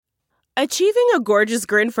Achieving a gorgeous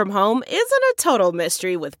grin from home isn't a total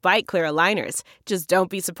mystery with Byte Clear aligners. Just don't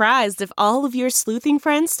be surprised if all of your sleuthing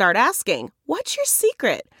friends start asking, "What's your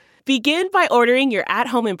secret?" Begin by ordering your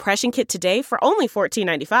at-home impression kit today for only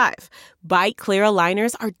 $14.95. Byte Clear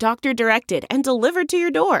aligners are doctor-directed and delivered to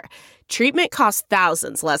your door. Treatment costs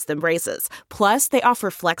thousands less than braces. Plus, they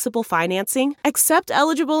offer flexible financing, accept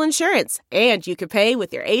eligible insurance, and you can pay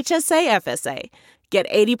with your HSA FSA. Get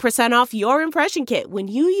 80% off your impression kit when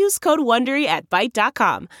you use code WONDERY at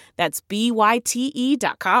Byte.com. That's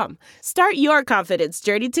BYTE.com. Start your confidence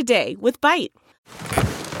journey today with Byte.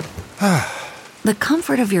 The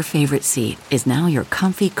comfort of your favorite seat is now your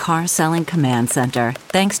comfy car selling command center,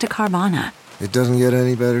 thanks to Carvana. It doesn't get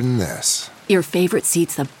any better than this. Your favorite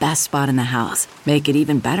seat's the best spot in the house. Make it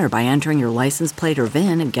even better by entering your license plate or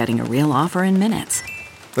VIN and getting a real offer in minutes.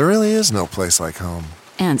 There really is no place like home.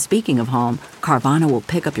 And speaking of home, Carvana will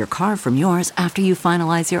pick up your car from yours after you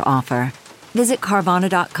finalize your offer. Visit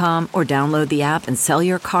Carvana.com or download the app and sell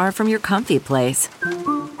your car from your comfy place.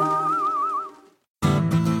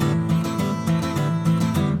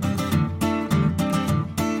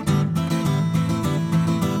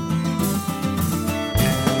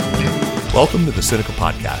 Welcome to the Sinica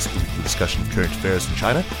Podcast, a weekly discussion of current affairs in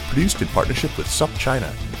China, produced in partnership with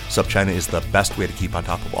SupChina. SupChina is the best way to keep on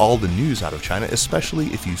top of all the news out of China, especially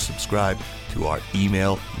if you subscribe to our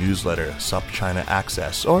email newsletter, SupChina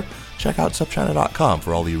Access, or check out supchina.com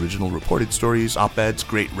for all the original reported stories, op-eds,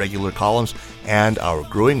 great regular columns, and our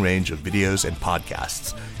growing range of videos and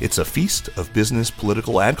podcasts. It's a feast of business,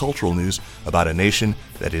 political, and cultural news about a nation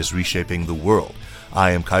that is reshaping the world.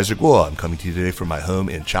 I am Kaiser Kuo. I'm coming to you today from my home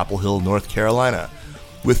in Chapel Hill, North Carolina.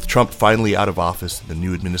 With Trump finally out of office and the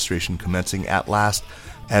new administration commencing at last,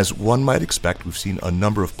 as one might expect, we've seen a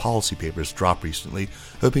number of policy papers drop recently,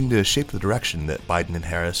 hoping to shape the direction that Biden and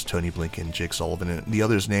Harris, Tony Blinken, Jake Sullivan, and the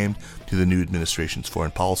others named to the new administration's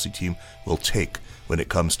foreign policy team will take when it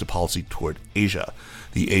comes to policy toward Asia.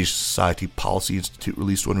 The Asia Society Policy Institute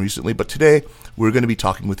released one recently, but today we're going to be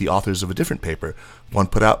talking with the authors of a different paper, one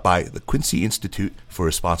put out by the Quincy Institute for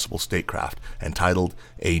Responsible Statecraft, entitled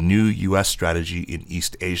A New U.S. Strategy in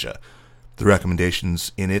East Asia. The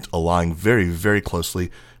recommendations in it align very, very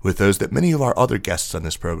closely with those that many of our other guests on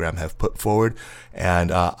this program have put forward and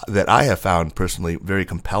that I have found personally very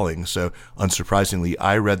compelling. So, unsurprisingly,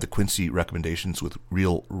 I read the Quincy recommendations with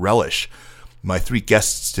real relish. My three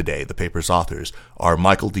guests today, the paper's authors, are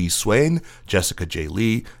Michael D. Swain, Jessica J.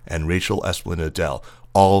 Lee, and Rachel Esplen-Odell,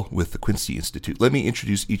 all with the Quincy Institute. Let me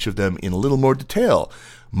introduce each of them in a little more detail.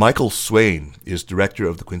 Michael Swain is director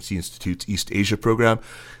of the Quincy Institute's East Asia program.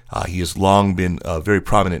 He has long been a very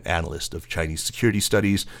prominent analyst of Chinese security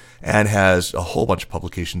studies and has a whole bunch of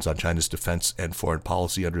publications on China's defense and foreign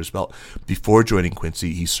policy under his belt. Before joining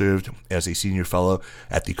Quincy, he served as a senior fellow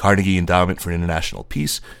at the Carnegie Endowment for International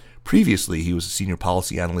Peace. Previously, he was a senior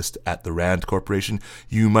policy analyst at the RAND Corporation.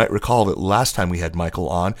 You might recall that last time we had Michael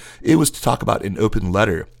on, it was to talk about an open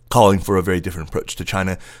letter calling for a very different approach to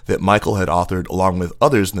China that Michael had authored along with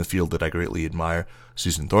others in the field that I greatly admire,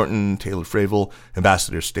 Susan Thornton, Taylor Fravel,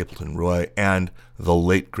 Ambassador Stapleton Roy, and the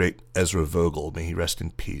late, great Ezra Vogel. May he rest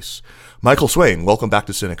in peace. Michael Swain, welcome back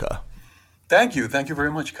to Sinica. Thank you. Thank you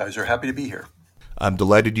very much, Kaiser. Happy to be here. I'm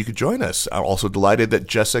delighted you could join us. I'm also delighted that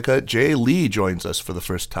Jessica J. Lee joins us for the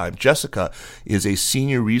first time. Jessica is a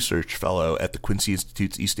senior research fellow at the Quincy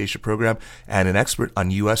Institute's East Asia program and an expert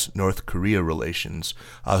on U.S.-North Korea relations,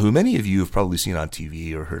 who many of you have probably seen on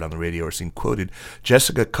TV or heard on the radio or seen quoted.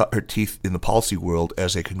 Jessica cut her teeth in the policy world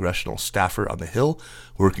as a congressional staffer on the Hill,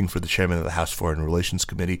 working for the chairman of the House Foreign Relations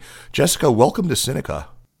Committee. Jessica, welcome to Sinica.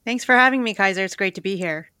 Thanks for having me, Kaiser. It's great to be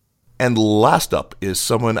here. And last up is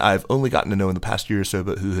someone I've only gotten to know in the past year or so,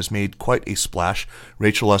 but who has made quite a splash.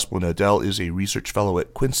 Rachel Esplen-Odell is a research fellow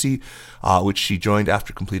at Quincy, which she joined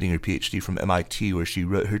after completing her PhD from MIT, where she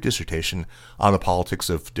wrote her dissertation on the politics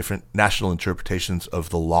of different national interpretations of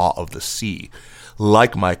the law of the sea.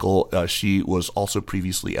 Like Michael, she was also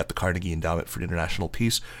previously at the Carnegie Endowment for International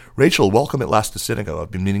Peace. Rachel, welcome at last to Sinica. I've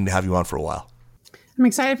been meaning to have you on for a while. I'm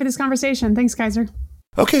excited for this conversation. Thanks, Kaiser.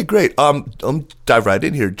 Okay, great. I'll dive right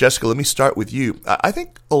in here. Jessica, let me start with you. I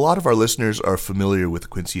think a lot of our listeners are familiar with the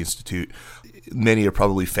Quincy Institute. Many are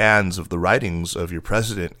probably fans of the writings of your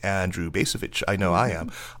president, Andrew Bacevich. I know I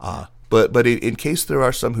am. But in case there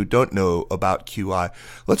are some who don't know about QI,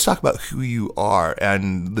 let's talk about who you are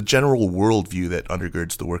and the general worldview that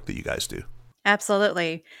undergirds the work that you guys do.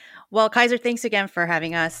 Absolutely. Well, Kaiser, thanks again for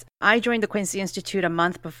having us. I joined the Quincy Institute a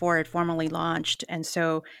month before it formally launched. And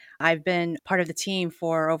so I've been part of the team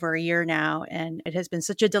for over a year now. And it has been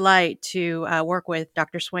such a delight to work with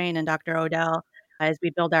Dr. Swain and Dr. Odell as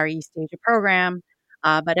we build our East Asia program.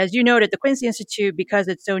 But as you noted, the Quincy Institute, because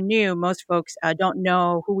it's so new, most folks don't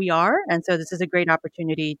know who we are. And so this is a great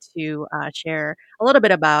opportunity to share a little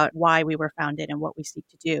bit about why we were founded and what we seek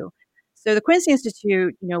to do. So the Quincy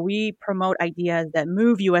Institute, we promote ideas that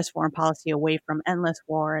move U.S. foreign policy away from endless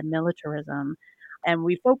war and militarism. And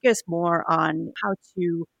we focus more on how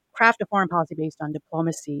to craft a foreign policy based on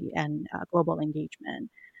diplomacy and global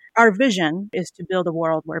engagement. Our vision is to build a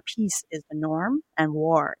world where peace is the norm and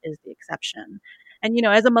war is the exception. And,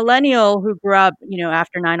 as a millennial who grew up,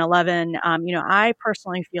 after 9/11, I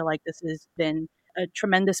personally feel like this has been a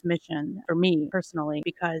tremendous mission for me personally,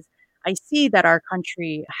 because I see that our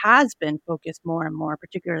country has been focused more and more,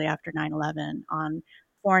 particularly after 9/11, on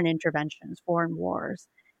foreign interventions, foreign wars.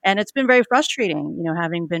 And it's been very frustrating,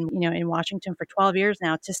 having been, in Washington for 12 years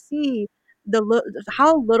now, to see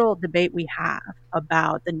how little debate we have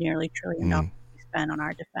about the nearly $1 trillion we spend on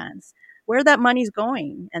our defense, where that money's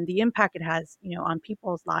going, and the impact it has, on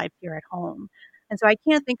people's lives here at home. And so I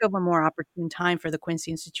can't think of a more opportune time for the Quincy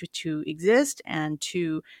Institute to exist and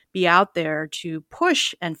to be out there to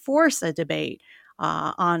push and force a debate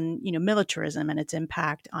on, militarism and its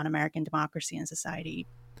impact on American democracy and society.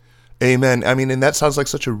 Amen. I mean, and that sounds like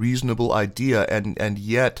such a reasonable idea, and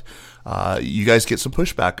yet you guys get some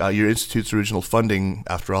pushback. Your institute's original funding,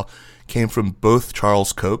 after all, came from both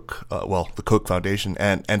Charles Koch, the Koch Foundation,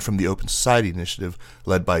 and from the Open Society Initiative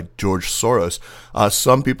led by George Soros.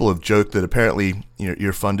 Some people have joked that apparently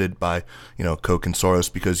you're funded by Koch and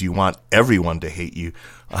Soros because you want everyone to hate you.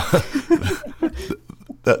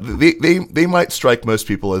 They might strike most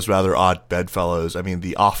people as rather odd bedfellows. I mean,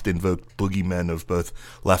 the oft-invoked boogeymen of both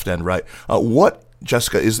left and right. What,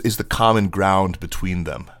 Jessica, is the common ground between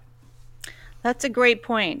them? That's a great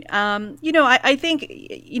point. I think,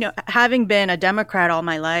 having been a Democrat all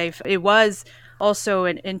my life, it was also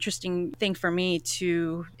an interesting thing for me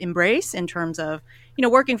to embrace in terms of,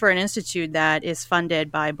 working for an institute that is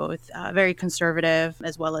funded by both very conservative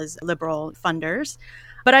as well as liberal funders.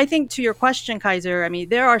 But I think to your question, Kaiser, I mean,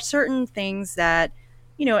 there are certain things that,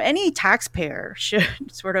 any taxpayer should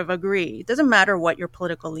sort of agree. It doesn't matter what your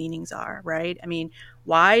political leanings are, right? I mean,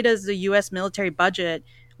 why does the U.S. military budget,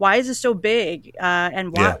 why is it so big?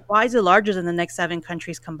 And why is it larger than the next 7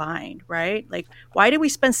 countries combined, right? Like, why did we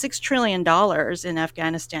spend $6 trillion in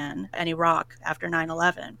Afghanistan and Iraq after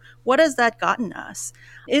 9/11? What has that gotten us?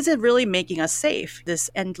 Is it really making us safe,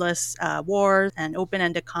 this endless wars and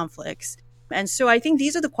open-ended conflicts? And so I think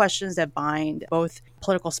these are the questions that bind both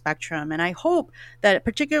political spectrum. And I hope that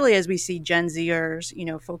particularly as we see Gen Zers,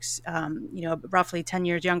 folks, roughly 10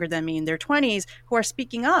 years younger than me in their 20s who are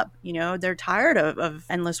speaking up, they're tired of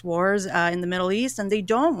endless wars in the Middle East, and they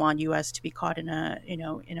don't want U.S. to be caught in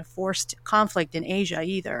a forced conflict in Asia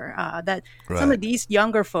either. Some of these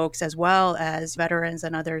younger folks, as well as veterans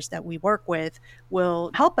and others that we work with,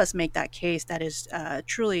 will help us make that case that is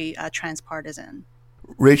truly transpartisan.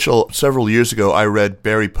 Rachel, several years ago, I read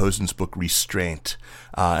Barry Posen's book, Restraint,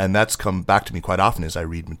 and that's come back to me quite often as I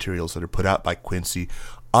read materials that are put out by Quincy.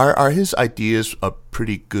 Are his ideas a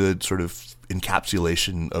pretty good sort of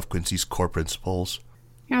encapsulation of Quincy's core principles?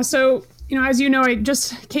 Yeah, so, as you know, I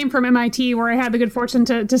just came from MIT where I had the good fortune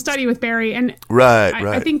to study with Barry. And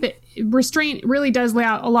I think that Restraint really does lay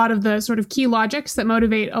out a lot of the sort of key logics that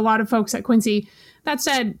motivate a lot of folks at Quincy. That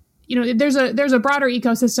said, there's a broader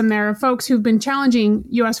ecosystem there of folks who've been challenging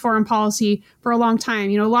U.S. foreign policy for a long time.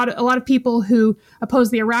 A lot of people who oppose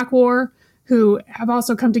the Iraq War, who have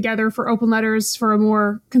also come together for open letters for a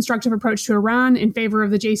more constructive approach to Iran in favor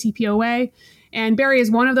of the JCPOA. And Barry is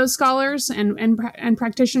one of those scholars and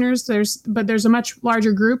practitioners. There's a much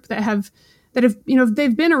larger group that have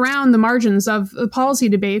they've been around the margins of the policy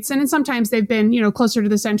debates, and sometimes they've been closer to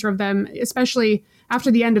the center of them, especially after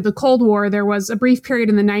the end of the Cold War. There was a brief period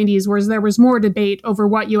in the 90s where there was more debate over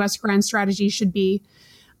what U.S. grand strategy should be.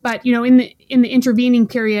 But, in the intervening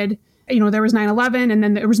period, there was 9/11, and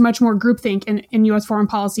then there was much more groupthink in U.S. foreign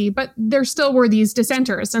policy, but there still were these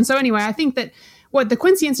dissenters. And so anyway, I think that what the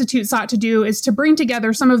Quincy Institute sought to do is to bring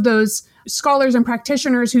together some of those scholars and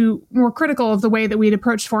practitioners who were critical of the way that we'd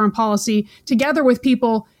approached foreign policy, together with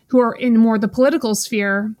people who are in more the political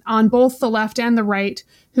sphere on both the left and the right,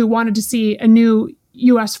 who wanted to see a new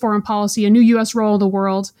U.S. foreign policy, a new U.S. role in the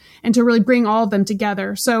world, and to really bring all of them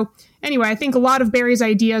together. So anyway, I think a lot of Barry's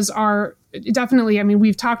ideas are definitely,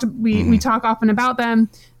 we talk often about them.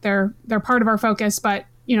 They're part of our focus, but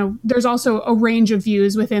there's also a range of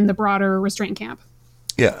views within the broader Restraint camp.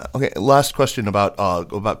 Yeah. Okay. Last question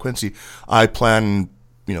about Quincy. I plan,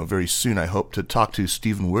 very soon, I hope, to talk to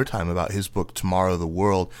Stephen Wertheim about his book, Tomorrow the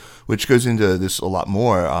World, which goes into this a lot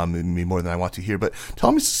more, maybe more than I want to hear. But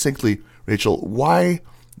tell me succinctly, Rachel, why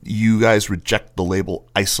you guys reject the label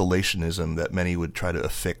isolationism that many would try to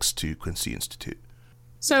affix to Quincy Institute.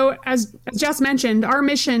 So as Jess mentioned, our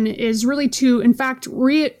mission is really to, in fact,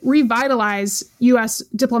 revitalize U.S.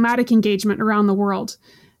 diplomatic engagement around the world.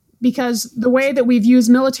 Because the way that we've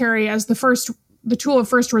used military as the tool of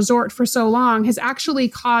first resort for so long has actually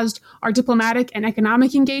caused our diplomatic and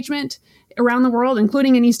economic engagement around the world,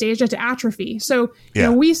 including in East Asia, to atrophy. So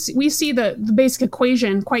we see the basic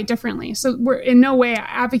equation quite differently. So we're in no way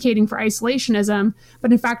advocating for isolationism,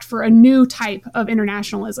 but in fact for a new type of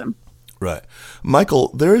internationalism. Right. Michael,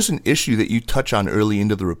 there is an issue that you touch on early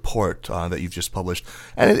into the report that you've just published,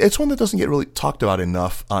 and it's one that doesn't get really talked about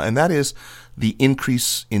enough, and that is the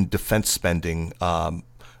increase in defense spending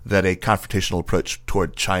that a confrontational approach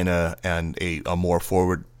toward China and a more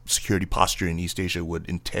forward security posture in East Asia would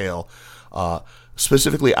entail.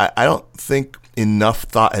 Specifically, I don't think enough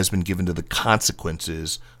thought has been given to the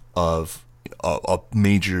consequences of a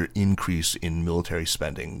major increase in military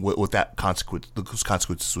spending. What those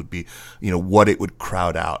consequences would be, what it would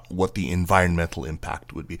crowd out, what the environmental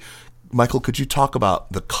impact would be. Michael, could you talk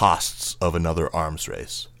about the costs of another arms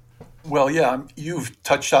race? Well, yeah, you've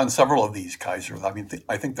touched on several of these, Kaiser. I mean,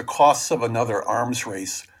 I think the costs of another arms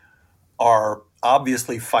race are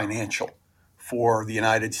obviously financial for the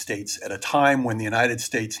United States at a time when the United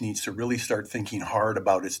States needs to really start thinking hard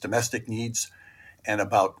about its domestic needs and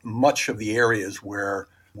about much of the areas where,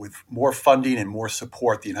 with more funding and more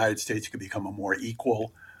support, the United States could become a more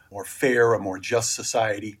equal, more fair, a more just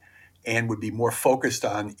society, and would be more focused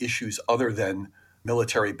on issues other than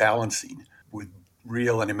military balancing with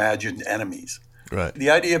real and imagined enemies. Right.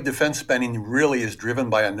 The idea of defense spending really is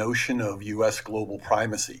driven by a notion of U.S. global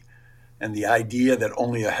primacy and the idea that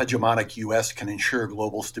only a hegemonic U.S. can ensure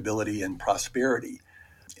global stability and prosperity.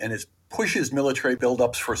 And it pushes military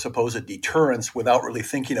buildups for supposed deterrence without really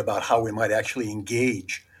thinking about how we might actually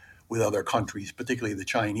engage with other countries, particularly the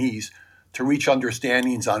Chinese, to reach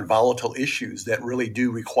understandings on volatile issues that really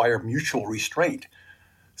do require mutual restraint.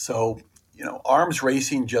 So, arms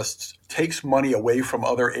racing just takes money away from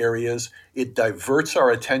other areas. It diverts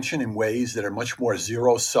our attention in ways that are much more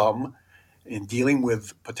zero-sum in dealing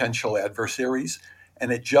with potential adversaries.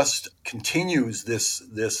 And it just continues this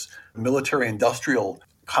military-industrial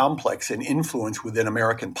complex and influence within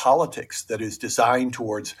American politics that is designed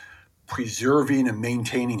towards preserving and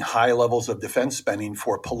maintaining high levels of defense spending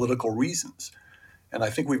for political reasons. And I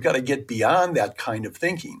think we've got to get beyond that kind of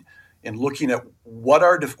thinking and looking at what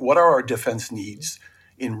are our defense needs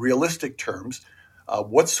in realistic terms,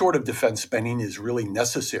 what sort of defense spending is really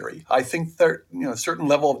necessary. I think that a certain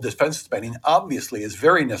level of defense spending obviously is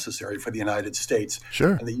very necessary for the United States.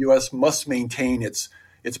 Sure. And the U.S. must maintain its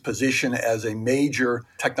position as a major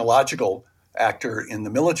technological actor in the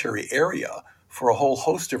military area for a whole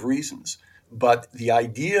host of reasons. But the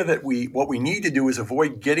idea that what we need to do is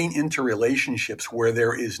avoid getting into relationships where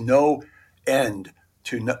there is no end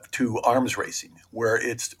to arms racing, where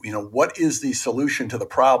it's, what is the solution to the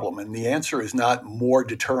problem? And the answer is not more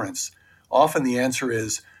deterrence. Often the answer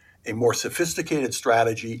is a more sophisticated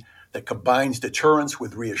strategy that combines deterrence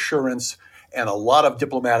with reassurance and a lot of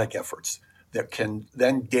diplomatic efforts that can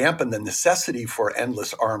then dampen the necessity for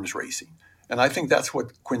endless arms racing. And I think that's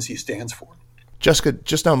what Quincy stands for. Jessica,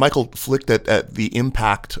 just now Michael flicked at the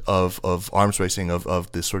impact of arms racing,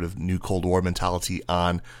 of this sort of new Cold War mentality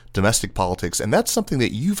on domestic politics. And that's something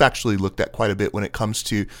that you've actually looked at quite a bit when it comes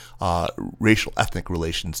to racial ethnic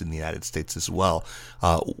relations in the United States as well.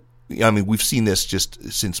 We've seen this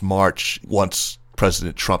just since March, once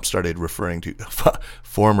President Trump started referring to,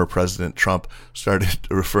 former President Trump started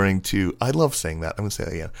referring to, I love saying that, I'm going to say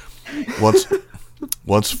that again.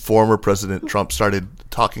 Once former President Trump started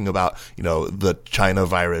talking about, the China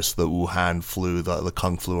virus, the Wuhan flu, the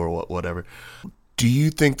Kung flu or whatever, do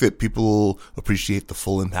you think that people appreciate the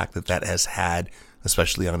full impact that has had,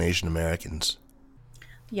 especially on Asian Americans?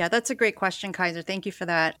 Yeah, that's a great question, Kaiser. Thank you for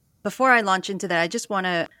that. Before I launch into that, I just want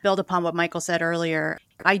to build upon what Michael said earlier.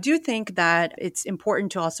 I do think that it's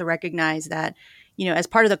important to also recognize that, as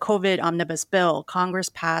part of the COVID omnibus bill, Congress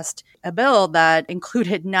passed a bill that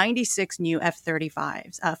included 96 new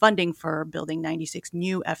F-35s, funding for building 96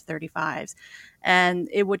 new F-35s. And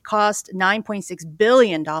it would cost $9.6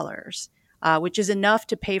 billion, which is enough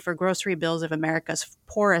to pay for grocery bills of America's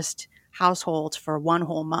poorest households for one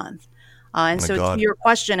whole month. To your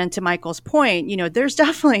question and to Michael's point, there's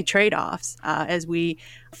definitely trade-offs as we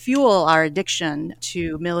fuel our addiction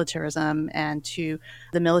to militarism and to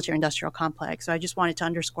the military-industrial complex. So I just wanted to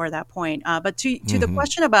underscore that point. But to the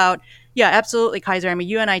question about, absolutely, Kaiser.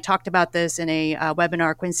 You and I talked about this in a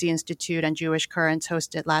webinar Quincy Institute and Jewish Currents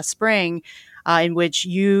hosted last spring. in which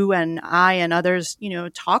you and I and others,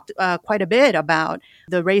 talked quite a bit about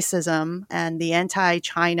the racism and the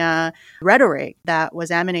anti-China rhetoric that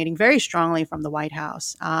was emanating very strongly from the White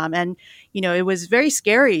House. And it was very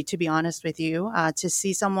scary, to be honest with you, to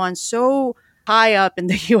see someone so high up in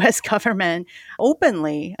the U.S. government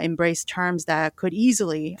openly embrace terms that could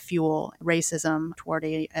easily fuel racism toward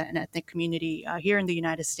an ethnic community here in the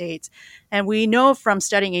United States. And we know from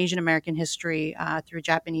studying Asian American history through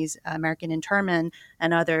Japanese American internment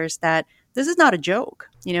and others that this is not a joke.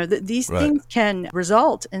 These things can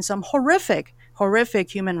result in some horrific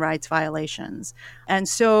human rights violations. And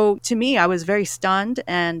so to me, I was very stunned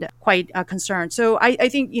and quite concerned. So I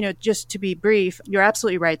think, just to be brief, you're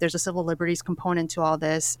absolutely right. There's a civil liberties component to all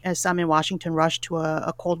this, as some in Washington rushed to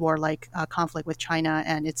a Cold War-like conflict with China.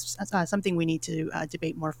 And it's something we need to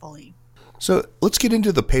debate more fully. So let's get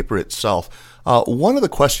into the paper itself. One of the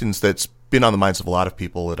questions that's been on the minds of a lot of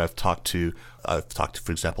people that I've talked to,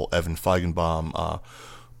 for example, Evan Feigenbaum,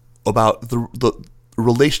 about the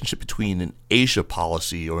relationship between an Asia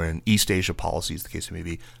policy or an East Asia policy, as the case may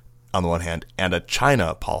be, on the one hand, and a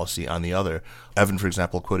China policy on the other. Evan, for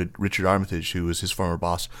example, quoted Richard Armitage, who was his former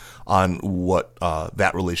boss, on what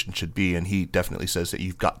that relation should be, and he definitely says that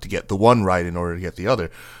you've got to get the one right in order to get the other.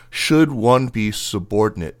 Should one be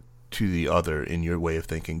subordinate to the other in your way of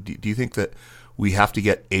thinking? Do you think that we have to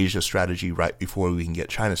get Asia strategy right before we can get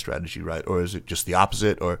China strategy right, or is it just the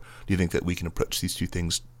opposite, or do you think that we can approach these two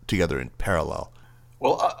things together in parallel?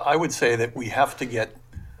 Well, I would say that we have to get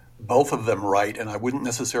both of them right, and I wouldn't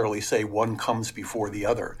necessarily say one comes before the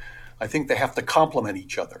other. I think they have to complement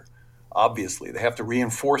each other, obviously. They have to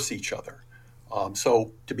reinforce each other.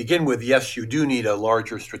 So to begin with, yes, you do need a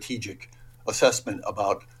larger strategic assessment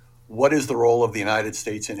about what is the role of the United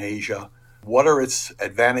States in Asia, what are its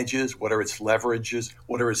advantages, what are its leverages,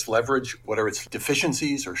 what are its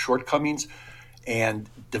deficiencies or shortcomings, and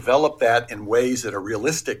develop that in ways that are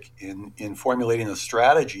realistic in formulating a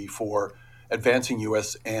strategy for advancing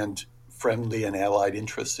U.S. and friendly and allied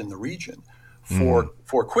interests in the region.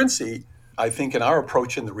 For Quincy, I think in our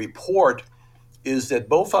approach in the report is that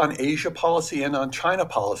both on Asia policy and on China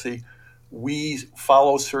policy, we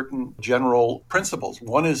follow certain general principles.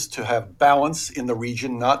 One is to have balance in the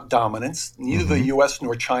region, not dominance. Neither the U.S.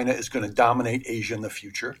 nor China is going to dominate Asia in the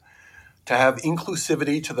future. To have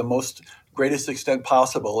inclusivity to the greatest extent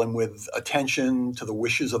possible and with attention to the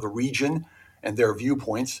wishes of the region and their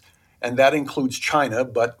viewpoints. And that includes China,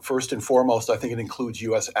 but first and foremost, I think it includes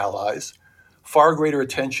U.S. allies. Far greater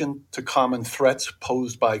attention to common threats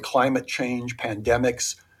posed by climate change,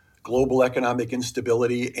 pandemics, global economic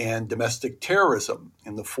instability, and domestic terrorism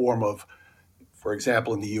in the form of, for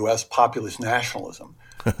example, in the U.S., populist nationalism.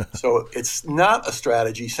 So it's not a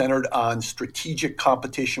strategy centered on strategic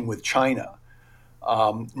competition with China.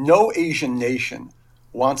 No Asian nation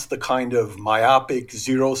wants the kind of myopic,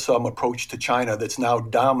 zero-sum approach to China that's now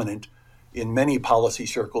dominant in many policy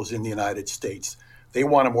circles in the United States. They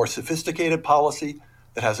want a more sophisticated policy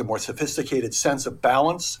that has a more sophisticated sense of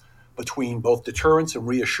balance between both deterrence and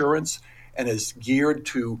reassurance, and is geared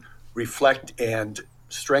to reflect and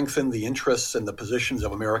strengthen the interests and the positions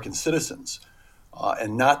of American citizens,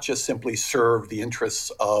 and not just simply serve the interests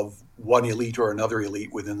of one elite or another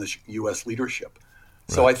elite within the U.S. leadership.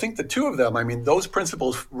 Right. So I think the two of them, those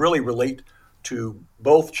principles really relate to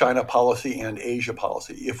both China policy and Asia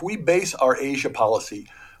policy. If we base our Asia policy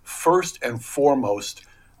first and foremost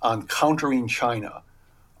on countering China,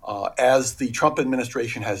 as the Trump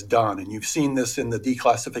administration has done, and you've seen this in the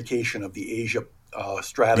declassification of the Asia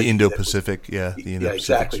strategy. The Indo-Pacific, the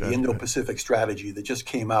Indo-Pacific the Indo-Pacific strategy that just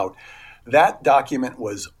came out. That document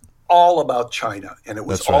was all about China, and it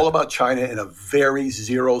was all about China in a very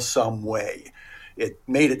zero-sum way. It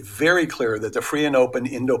made it very clear that the free and open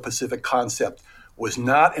Indo-Pacific concept was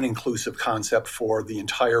not an inclusive concept for the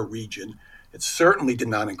entire region. It certainly did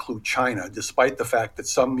not include China, despite the fact that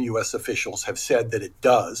some U.S. officials have said that it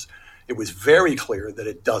does. It was very clear that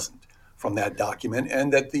it doesn't from that document,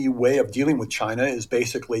 and that the way of dealing with China is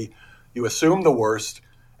basically you assume the worst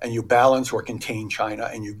and you balance or contain China,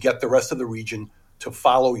 and you get the rest of the region to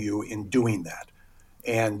follow you in doing that.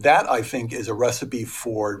 And that, I think, is a recipe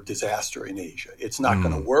for disaster in Asia. It's not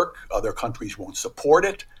going to work. Other countries won't support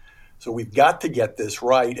it. So we've got to get this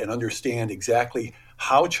right and understand exactly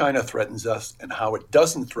how China threatens us and how it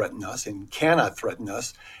doesn't threaten us and cannot threaten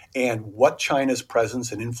us, and what China's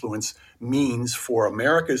presence and influence means for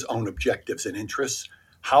America's own objectives and interests.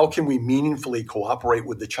 How can we meaningfully cooperate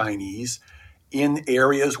with the Chinese in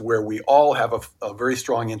areas where we all have a very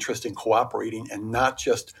strong interest in cooperating, and not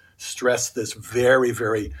just stress this very,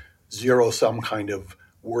 very zero-sum kind of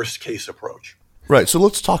worst-case approach. Right. So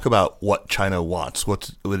let's talk about what China wants,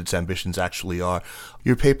 what its ambitions actually are.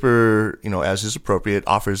 Your paper, as is appropriate,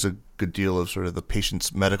 offers a good deal of sort of the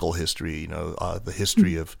patient's medical history, the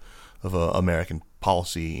history of American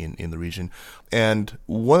policy in the region. And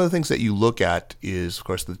one of the things that you look at is, of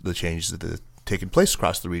course, the changes that have taken place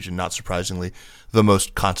across the region. Not surprisingly, the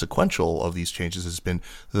most consequential of these changes has been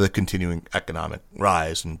the continuing economic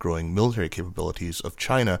rise and growing military capabilities of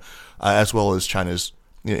China, as well as China's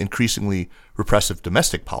increasingly repressive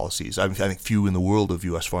domestic policies. I think few in the world of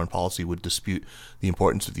U.S. foreign policy would dispute the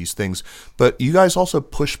importance of these things. But you guys also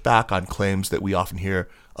push back on claims that we often hear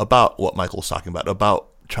about what Michael's talking about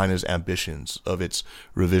China's ambitions, of its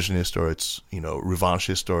revisionist or its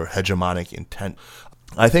revanchist or hegemonic intent.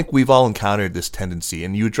 I think we've all encountered this tendency,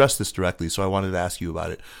 and you addressed this directly, so I wanted to ask you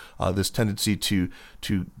about it, this tendency to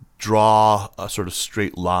draw a sort of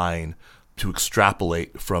straight line, to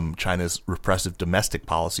extrapolate from China's repressive domestic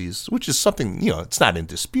policies, which is something, it's not in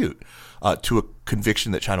dispute, to a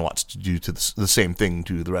conviction that China wants to do to the same thing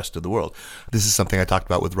to the rest of the world. This is something I talked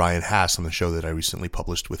about with Ryan Hass on the show that I recently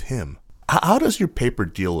published with him. How does your paper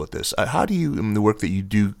deal with this? How do you, in the work that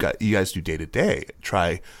you guys do day to day,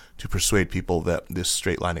 try to persuade people that this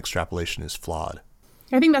straight line extrapolation is flawed?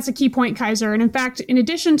 I think that's a key point, Kaiser. And in fact, in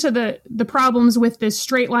addition to the problems with this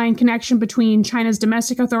straight line connection between China's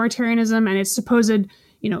domestic authoritarianism and its supposed,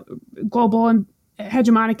 global and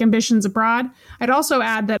hegemonic ambitions abroad, I'd also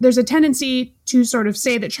add that there's a tendency to sort of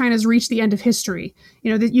say that China's reached the end of history.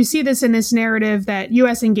 That you see this in this narrative that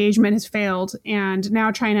U.S. engagement has failed, and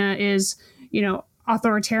now China is,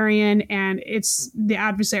 authoritarian and it's the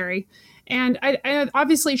adversary. And I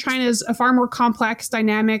obviously China is a far more complex,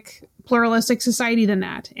 dynamic, pluralistic society than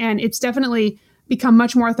that. And it's definitely become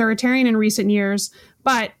much more authoritarian in recent years,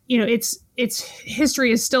 but, its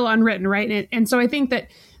history is still unwritten, right? And so I think that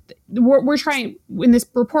we're trying, in this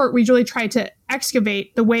report, we really try to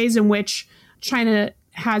excavate the ways in which China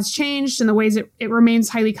has changed and the ways it remains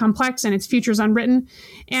highly complex and its future is unwritten.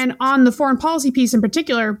 And on the foreign policy piece in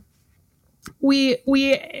particular, we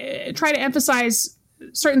try to emphasize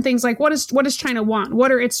certain things like what does China want?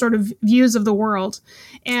 What are its sort of views of the world?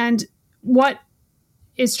 And what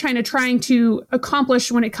is China trying to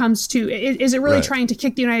accomplish when it comes to, is it really trying to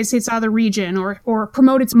kick the United States out of the region or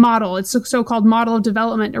promote its model, its so-called model of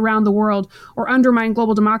development around the world, or undermine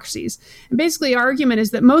global democracies? And basically our argument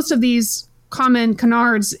is that most of these common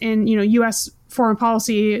canards in, U.S. foreign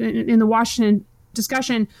policy in the Washington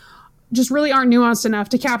discussion just really aren't nuanced enough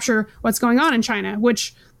to capture what's going on in China,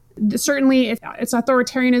 which certainly its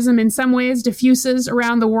authoritarianism in some ways diffuses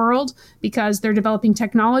around the world because they're developing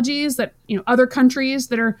technologies that, other countries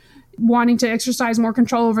that are wanting to exercise more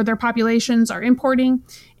control over their populations are importing.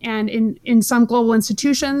 And in some global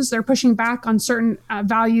institutions, they're pushing back on certain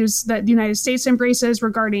values that the United States embraces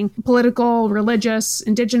regarding political, religious,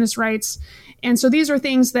 indigenous rights. And so these are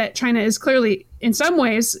things that China is clearly, in some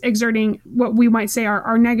ways, exerting what we might say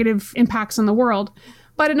are negative impacts on the world.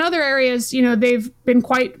 But in other areas, they've been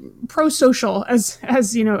quite pro-social, as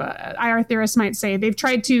IR theorists might say. They've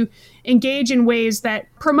tried to engage in ways that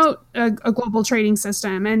promote a global trading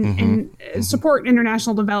system and support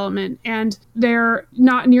international development. And they're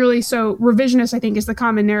not nearly so revisionist, I think, as the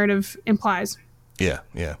common narrative implies. Yeah.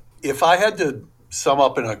 If I had to sum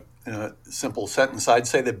up in a simple sentence, I'd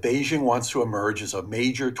say that Beijing wants to emerge as a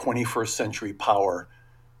major 21st century power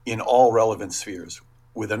in all relevant spheres,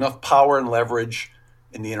 with enough power and leverage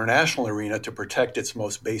in the international arena to protect its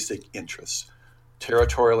most basic interests: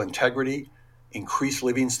 territorial integrity, increase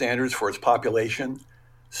living standards for its population,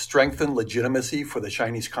 strengthen legitimacy for the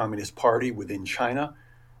Chinese Communist Party within China,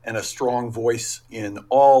 and a strong voice in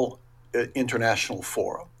all international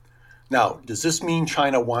fora. Now, does this mean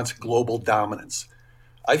China wants global dominance?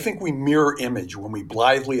 I think we mirror image when we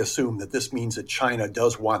blithely assume that this means that China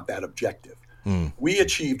does want that objective. We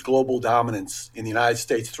achieved global dominance in the United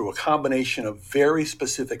States through a combination of very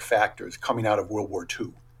specific factors coming out of World War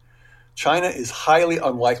II. China is highly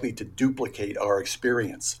unlikely to duplicate our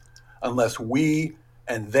experience unless we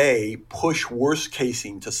and they push worst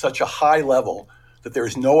casing to such a high level that there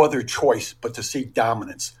is no other choice but to seek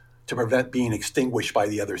dominance to prevent being extinguished by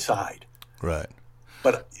the other side. Right.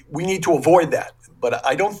 But we need to avoid that. But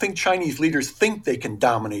I don't think Chinese leaders think they can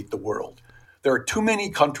dominate the world. There are too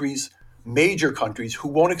many countries, major countries, who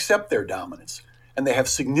won't accept their dominance, and they have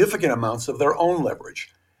significant amounts of their own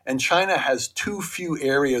leverage. And China has too few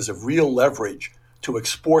areas of real leverage to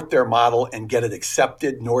export their model and get it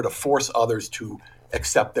accepted, nor to force others to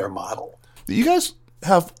accept their model. You guys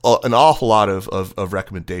have an awful lot of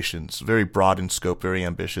recommendations, very broad in scope, very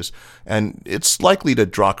ambitious, and it's likely to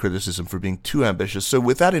draw criticism for being too ambitious. So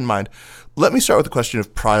with that in mind, let me start with the question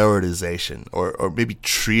of prioritization, or maybe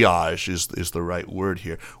triage is the right word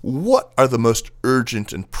here. What are the most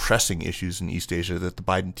urgent and pressing issues in East Asia that the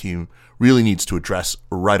Biden team really needs to address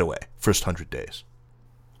right away, first 100 days?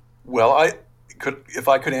 Well, if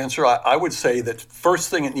I could answer, I would say that first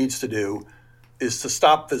thing it needs to do is to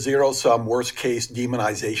stop the zero-sum, worst-case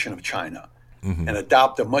demonization of China and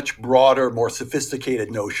adopt a much broader, more sophisticated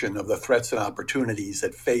notion of the threats and opportunities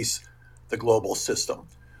that face the global system.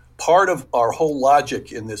 Part of our whole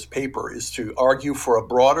logic in this paper is to argue for a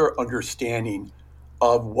broader understanding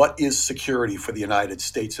of what is security for the United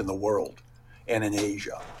States and the world and in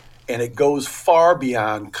Asia. And it goes far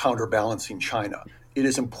beyond counterbalancing China. It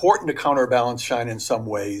is important to counterbalance China in some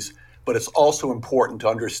ways, but it's also important to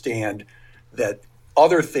understand that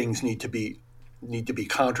other things need to be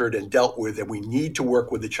countered and dealt with, and we need to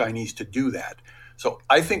work with the Chinese to do that. So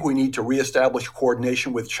I think we need to reestablish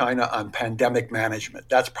coordination with China on pandemic management.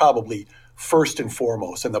 That's probably first and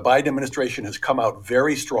foremost. And the Biden administration has come out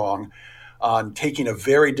very strong on taking a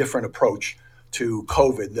very different approach to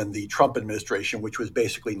COVID than the Trump administration, which was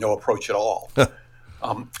basically no approach at all.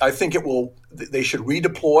 I think they should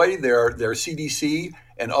redeploy their CDC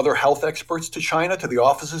and other health experts to China, to the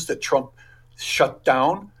offices that Trump shut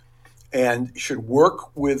down, and should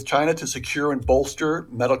work with China to secure and bolster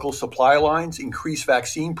medical supply lines, increase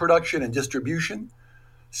vaccine production and distribution.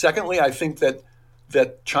 Secondly, I think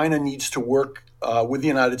that China needs to work with the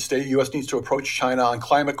United States. The U.S. needs to approach China on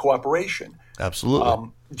climate cooperation.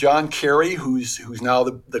 Absolutely. John Kerry, who's now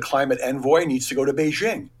the climate envoy, needs to go to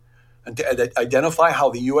Beijing and to identify how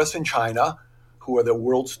the U.S. and China, who are the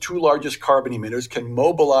world's two largest carbon emitters, can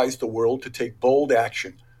mobilize the world to take bold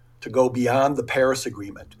action to go beyond the Paris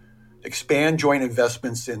Agreement, expand joint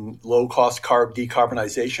investments in low-cost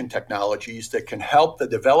decarbonization technologies that can help the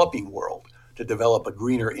developing world to develop a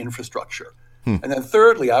greener infrastructure. And then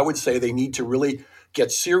thirdly, I would say they need to really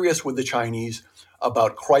get serious with the Chinese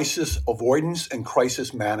about crisis avoidance and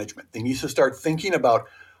crisis management. They need to start thinking about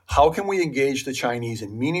how can we engage the Chinese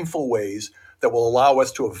in meaningful ways that will allow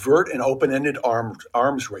us to avert an open-ended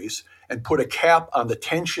arms race and put a cap on the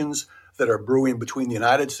tensions that are brewing between the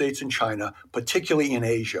United States and China, particularly in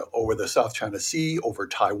Asia, over the South China Sea, over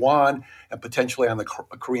Taiwan, and potentially on the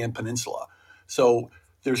Korean Peninsula. So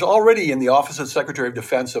there's already in the Office of Secretary of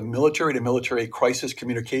Defense a military-to-military crisis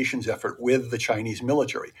communications effort with the Chinese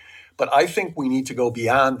military. But I think we need to go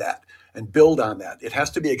beyond that and build on that. It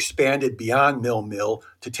has to be expanded beyond mill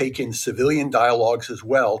to take in civilian dialogues as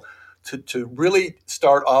well, to really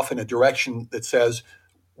start off in a direction that says,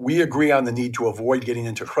 we agree on the need to avoid getting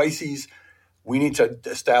into crises. We need to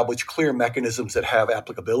establish clear mechanisms that have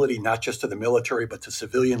applicability not just to the military, but to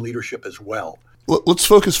civilian leadership as well. Let's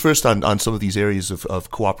focus first on some of these areas of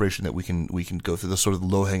cooperation that we can go through, the sort of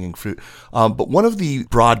low-hanging fruit. But one of the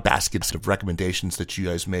broad baskets of recommendations that you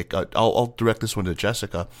guys make, I'll direct this one to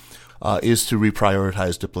Jessica, is to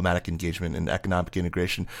reprioritize diplomatic engagement and economic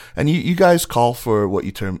integration. And you guys call for what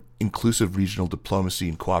you term inclusive regional diplomacy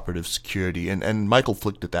and cooperative security. And Michael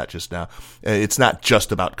flicked at that just now. It's not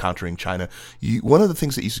just about countering China. One of the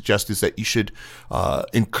things that you suggest is that we should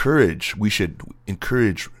encourage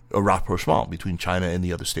a rapprochement between China and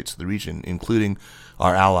the other states of the region, including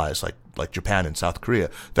our allies like Japan and South Korea.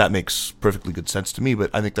 That makes perfectly good sense to me, but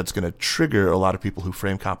I think that's going to trigger a lot of people who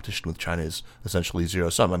frame competition with China as essentially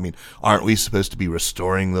zero-sum. I mean, aren't we supposed to be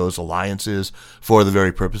restoring those alliances for the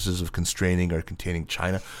very purposes of constraining or containing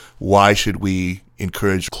China? Why should we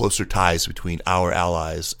encourage closer ties between our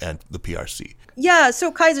allies and the PRC? Yeah.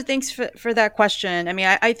 So Kaiser, thanks for that question. I mean,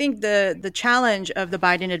 I think the challenge of the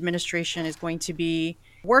Biden administration is going to be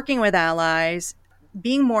working with allies,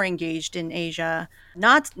 being more engaged in Asia,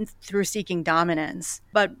 not through seeking dominance,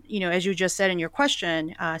 but, as you just said in your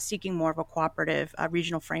question, seeking more of a cooperative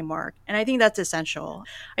regional framework. And I think that's essential.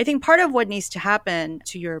 I think part of what needs to happen,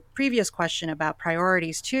 to your previous question about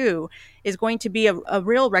priorities too, is going to be a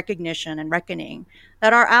real recognition and reckoning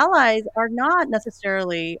that our allies are not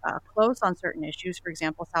necessarily close on certain issues. For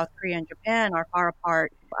example, South Korea and Japan are far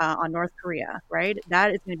apart on North Korea, right?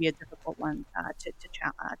 That is going to be a difficult one to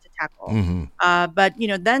tackle. Mm-hmm. But,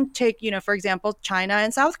 then take, for example, China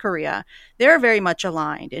and South Korea. They're very much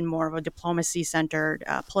aligned in more of a diplomacy-centered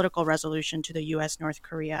political resolution to the U.S.-North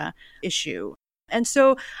Korea issue. And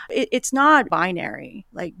so it's not binary.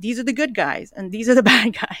 Like, these are the good guys and these are the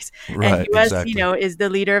bad guys. Right, and US, exactly. Is the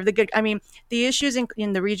leader of the good. I mean, the issues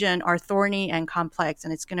in the region are thorny and complex,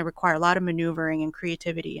 and it's going to require a lot of maneuvering and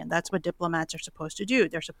creativity. And that's what diplomats are supposed to do.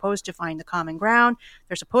 They're supposed to find the common ground.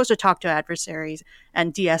 They're supposed to talk to adversaries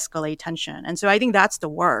and de-escalate tension. And so I think that's the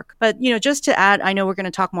work. But, just to add, I know we're going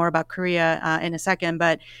to talk more about Korea in a second,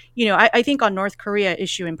 but, I think on North Korea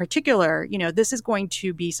issue in particular, this is going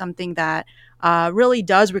to be something that really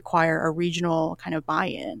does require a regional kind of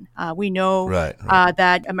buy-in. We know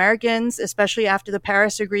that Americans, especially after the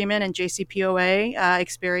Paris Agreement and JCPOA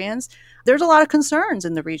experience, there's a lot of concerns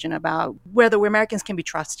in the region about whether Americans can be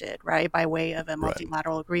trusted, right, by way of a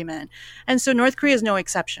multilateral agreement. And so North Korea is no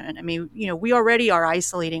exception. I mean, we already are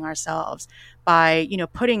isolating ourselves by,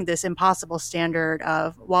 putting this impossible standard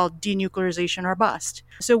of, denuclearization or bust.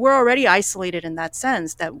 So we're already isolated in that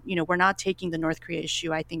sense that, we're not taking the North Korea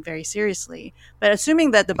issue, I think, very seriously. But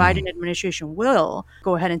assuming that the Biden administration will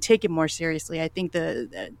go ahead and take it more seriously, I think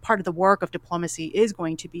the part of the work of diplomacy is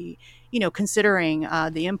going to be, considering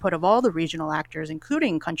the input of all the regional actors,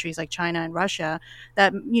 including countries like China and Russia,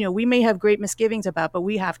 that, we may have great misgivings about, but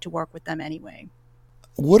we have to work with them anyway.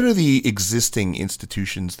 What are the existing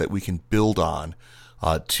institutions that we can build on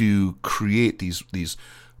to create these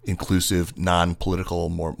inclusive, non-political,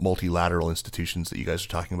 more multilateral institutions that you guys are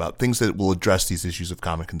talking about? Things that will address these issues of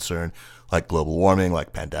common concern, like global warming,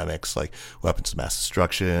 like pandemics, like weapons of mass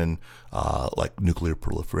destruction, like nuclear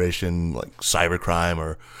proliferation, like cybercrime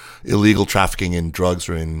or illegal trafficking in drugs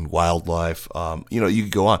or in wildlife. You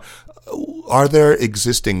could go on. Are there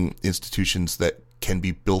existing institutions that can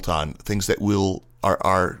be built on, things that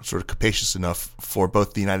are sort of capacious enough for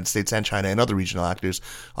both the United States and China and other regional actors,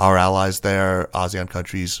 our allies there, ASEAN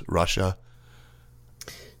countries, Russia?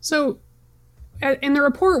 So in the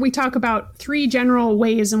report, we talk about 3 general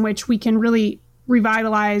ways in which we can really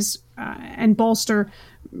revitalize and bolster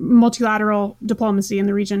multilateral diplomacy in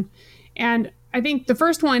the region. And I think the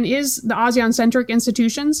first one is the ASEAN-centric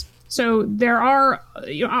institutions. So there are,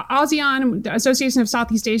 ASEAN, the Association of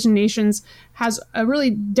Southeast Asian Nations, has a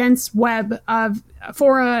really dense web of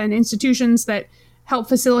fora and institutions that help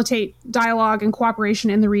facilitate dialogue and cooperation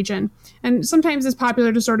in the region. And sometimes it's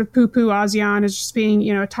popular to sort of poo-poo ASEAN as just being,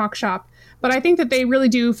 a talk shop. But I think that they really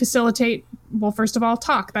do facilitate, well, first of all,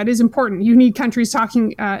 talk. That is important. You need countries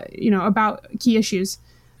talking, about key issues.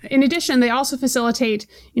 In addition, they also facilitate,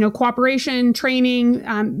 cooperation, training,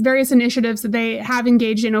 various initiatives that they have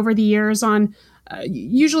engaged in over the years on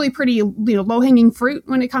usually pretty, low-hanging fruit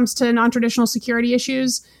when it comes to non-traditional security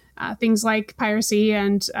issues, things like piracy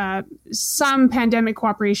and some pandemic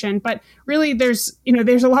cooperation. But really, there's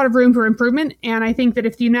a lot of room for improvement. And I think that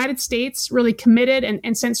if the United States really committed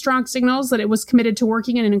and sent strong signals that it was committed to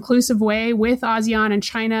working in an inclusive way with ASEAN and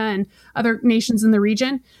China and other nations in the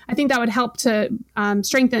region, I think that would help to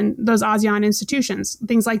strengthen those ASEAN institutions,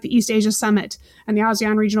 things like the East Asia Summit and the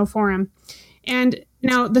ASEAN Regional Forum. And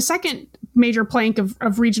now the second major plank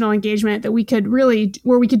of regional engagement that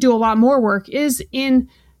where we could do a lot more work is in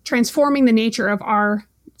transforming the nature of our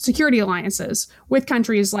security alliances with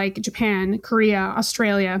countries like Japan, Korea,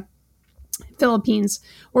 Australia, Philippines,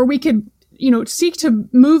 where we could, seek to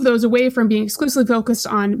move those away from being exclusively focused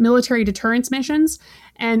on military deterrence missions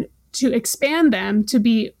and to expand them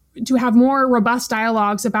to have more robust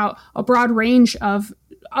dialogues about a broad range of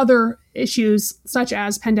other issues such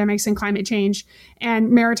as pandemics and climate change and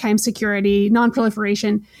maritime security,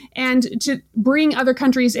 non-proliferation, and to bring other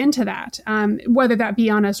countries into that, whether that be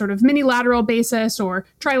on a sort of mini-lateral basis or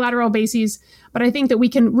trilateral bases. But I think that we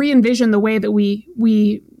can re-envision the way that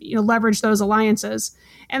we leverage those alliances.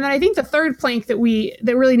 And then I think the third plank that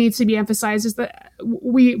really needs to be emphasized is that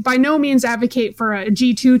we by no means advocate for a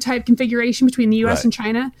G2 type configuration between the U.S. and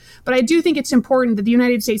China, but I do think it's important that the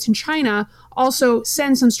United States and China also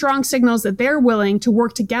send some strong signals that they're willing to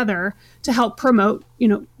work together to help promote,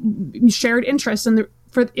 shared interests in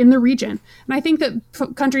the region. And I think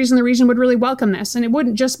that countries in the region would really welcome this. And it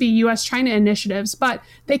wouldn't just be U.S.-China initiatives, but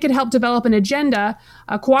they could help develop an agenda,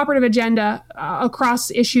 a cooperative agenda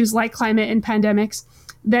across issues like climate and pandemics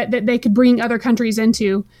that they could bring other countries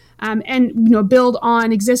into. And build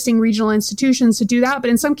on existing regional institutions to do that.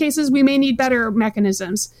 But in some cases, we may need better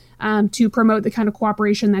mechanisms to promote the kind of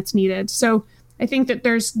cooperation that's needed. So I think that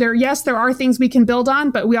there are things we can build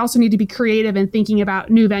on, but we also need to be creative in thinking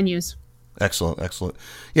about new venues. Excellent.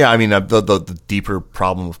 Yeah, I mean, the deeper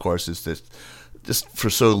problem, of course, is that just for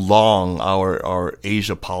so long, our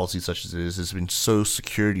Asia policy, such as it is, has been so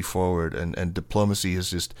security forward, and diplomacy has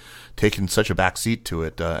just taken such a backseat to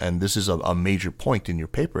it. And this is a major point in your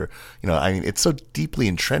paper. I mean, it's so deeply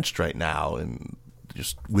entrenched right now in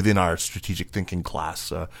just within our strategic thinking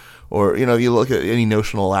class. Or, you look at any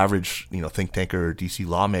notional average, think tanker or DC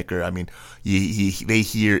lawmaker. I mean, they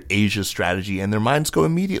hear Asia strategy and their minds go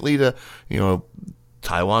immediately to,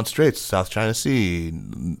 Taiwan Straits, South China Sea,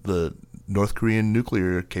 the North Korean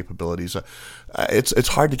nuclear capabilities. It's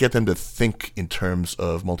hard to get them to think in terms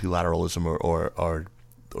of multilateralism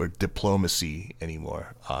or diplomacy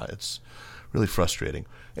anymore. It's really frustrating.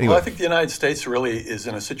 Anyway. Well, I think the United States really is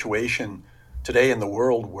in a situation today in the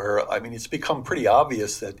world where, it's become pretty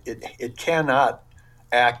obvious that it cannot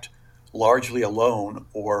act largely alone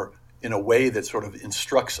or in a way that sort of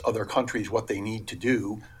instructs other countries what they need to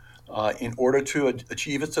do in order to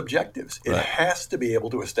achieve its objectives. It has to be able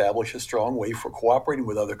to establish a strong way for cooperating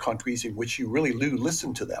with other countries in which you really do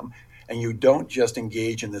listen to them and you don't just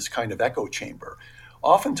engage in this kind of echo chamber.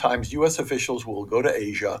 Oftentimes, U.S. officials will go to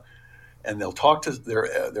Asia and they'll talk to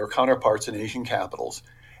their counterparts in Asian capitals,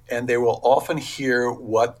 and they will often hear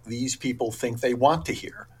what these people think they want to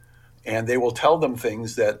hear. And they will tell them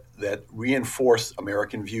things that reinforce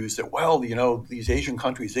American views that, these Asian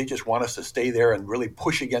countries, they just want us to stay there and really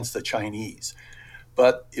push against the Chinese.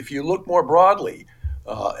 But if you look more broadly,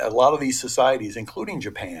 a lot of these societies, including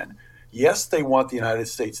Japan, yes, they want the United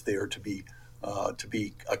States there to be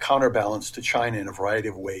a counterbalance to China in a variety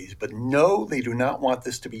of ways. But no, they do not want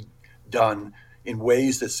this to be done in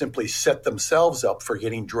ways that simply set themselves up for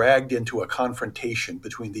getting dragged into a confrontation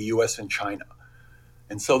between the U.S. and China.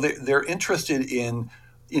 And so they're interested in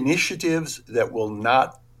initiatives that will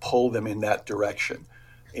not pull them in that direction.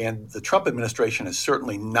 And the Trump administration has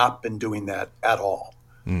certainly not been doing that at all.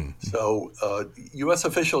 So U.S.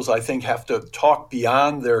 officials, I think, have to talk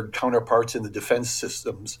beyond their counterparts in the defense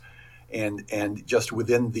systems and just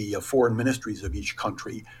within the foreign ministries of each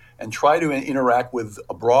country and try to interact with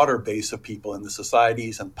a broader base of people in the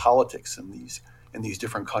societies and politics in these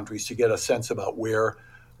different countries to get a sense about where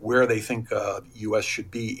they think U.S.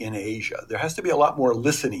 should be in Asia. There has to be a lot more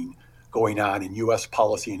listening going on in U.S.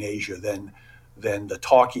 policy in Asia than the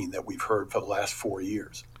talking that we've heard for the last 4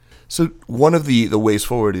 years. So one of the ways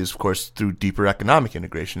forward is, of course, through deeper economic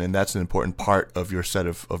integration, and that's an important part of your set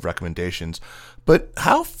of recommendations. But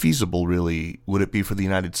how feasible really would it be for the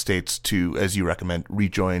United States to, as you recommend,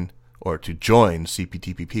 rejoin or to join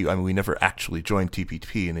CPTPP? I mean, we never actually joined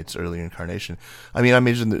TPP in its earlier incarnation. I mean, I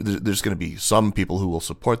imagine there's going to be some people who will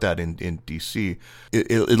support that in D.C.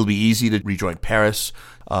 It'll be easy to rejoin Paris.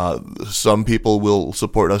 Some people will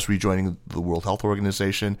support us rejoining the World Health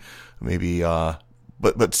Organization, maybe.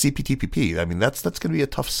 But CPTPP, I mean, that's going to be a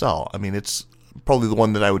tough sell. I mean, it's probably the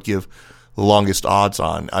one that I would give the longest odds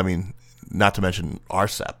on. I mean, not to mention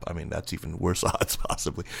RCEP. I mean, that's even worse odds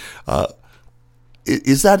possibly.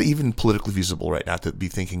 Is that even politically feasible right now to be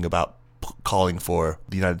thinking about calling for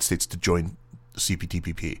the United States to join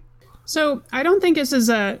CPTPP? So I don't think this is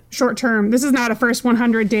a short term. This is not a first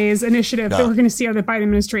 100 days initiative that we're going to see out of the Biden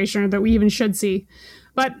administration or that we even should see.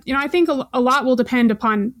 But, I think a lot will depend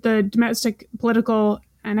upon the domestic political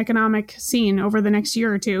and economic scene over the next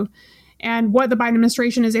year or two and what the Biden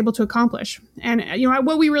administration is able to accomplish. And,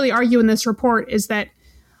 what we really argue in this report is that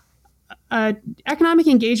economic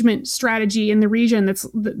engagement strategy in the region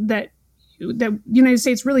that the United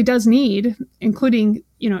States really does need, including,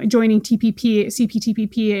 joining TPP,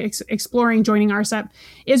 CPTPP, exploring joining RCEP,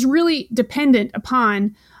 is really dependent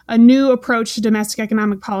upon a new approach to domestic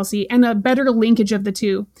economic policy and a better linkage of the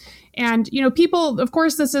two. And, people, of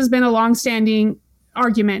course, this has been a longstanding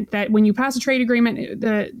argument that when you pass a trade agreement,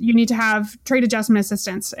 you need to have trade adjustment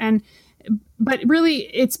assistance. But really,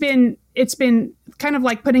 it's been kind of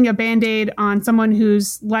like putting a Band-Aid on someone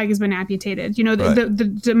whose leg has been amputated,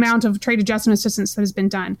 the amount of trade adjustment assistance that has been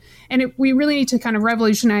done. And we really need to kind of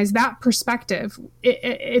revolutionize that perspective.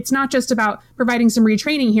 It's not just about providing some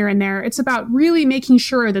retraining here and there. It's about really making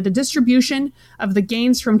sure that the distribution of the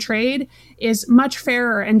gains from trade is much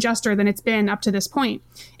fairer and juster than it's been up to this point.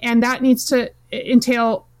 And that needs to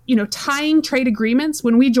entail tying trade agreements.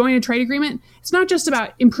 When we join a trade agreement, it's not just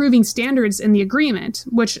about improving standards in the agreement,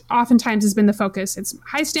 which oftentimes has been the focus. It's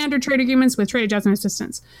high standard trade agreements with trade adjustment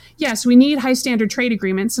assistance. Yes, we need high standard trade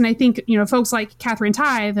agreements. And I think, folks like Katherine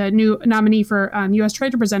Tai, the new nominee for U.S.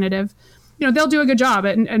 Trade Representative, they'll do a good job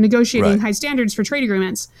at negotiating high standards for trade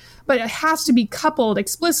agreements. But it has to be coupled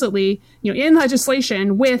explicitly, in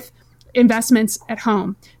legislation with investments at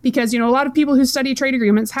home. Because, a lot of people who study trade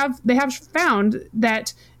agreements have found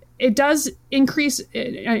that it does increase,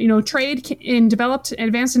 trade in developed,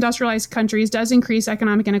 advanced industrialized countries does increase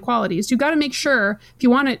economic inequalities. You've got to make sure, if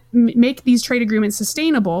you want to make these trade agreements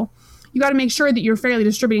sustainable, you got to make sure that you're fairly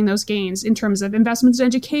distributing those gains in terms of investments in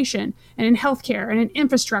education and in healthcare and in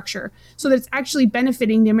infrastructure, so that it's actually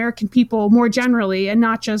benefiting the American people more generally and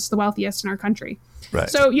not just the wealthiest in our country. Right.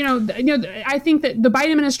 So, I think that the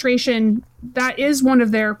Biden administration, that is one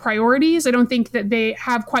of their priorities. I don't think that they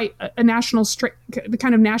have quite the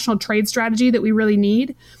kind of national trade strategy that we really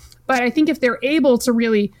need. But I think if they're able to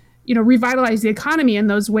really, revitalize the economy in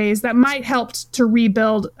those ways, that might help to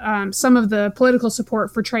rebuild some of the political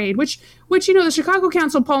support for trade, which the Chicago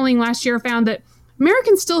Council polling last year found that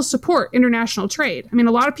Americans still support international trade. I mean,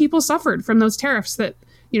 a lot of people suffered from those tariffs that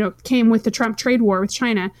came with the Trump trade war with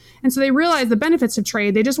China. And so they realize the benefits of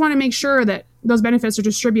trade. They just want to make sure that those benefits are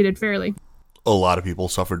distributed fairly. A lot of people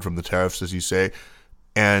suffered from the tariffs, as you say.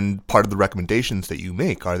 And part of the recommendations that you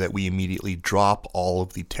make are that we immediately drop all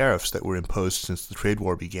of the tariffs that were imposed since the trade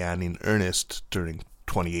war began in earnest during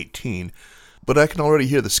 2018. But I can already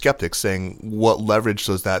hear the skeptics saying, what leverage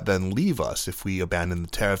does that then leave us if we abandon the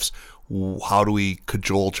tariffs? How do we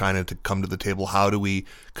cajole China to come to the table? How do we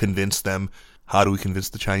convince them? How do we convince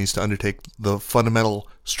the Chinese to undertake the fundamental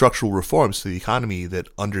structural reforms to the economy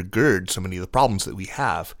that undergird so many of the problems that we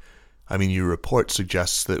have? I mean, your report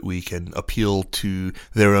suggests that we can appeal to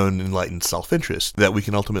their own enlightened self-interest, that we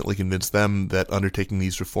can ultimately convince them that undertaking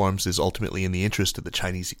these reforms is ultimately in the interest of the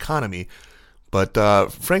Chinese economy. But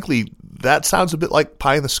frankly, that sounds a bit like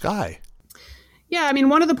pie in the sky. Yeah, I mean,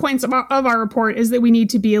 one of the points of our report is that we need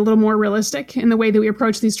to be a little more realistic in the way that we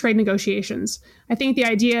approach these trade negotiations. I think the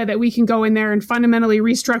idea that we can go in there and fundamentally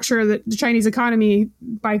restructure the Chinese economy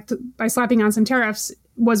by slapping on some tariffs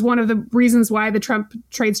was one of the reasons why the Trump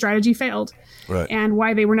trade strategy failed, right, and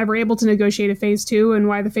why they were never able to negotiate a phase 2 and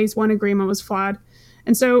why the phase 1 agreement was flawed.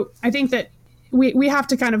 And so I think that we have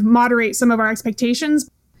to kind of moderate some of our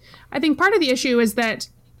expectations. I think part of the issue is that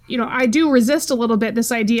I do resist a little bit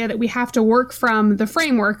this idea that we have to work from the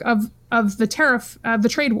framework of the tariff of the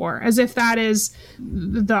trade war, as if that is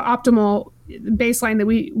the optimal baseline that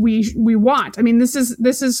we want. I mean, this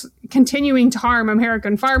is continuing to harm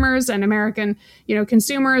American farmers and American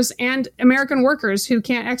consumers and American workers who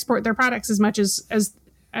can't export their products as much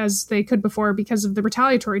as they could before because of the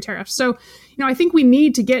retaliatory tariffs. So, I think we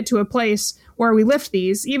need to get to a place where we lift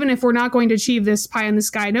these, even if we're not going to achieve this pie in the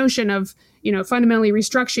sky notion of fundamentally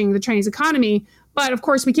restructuring the Chinese economy. But of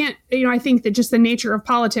course, we can't, I think that just the nature of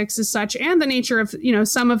politics is such, and the nature of,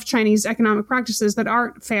 some of Chinese economic practices that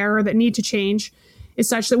aren't fair or that need to change is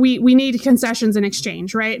such that we need concessions in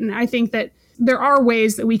exchange, right? And I think that there are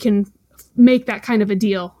ways that we can make that kind of a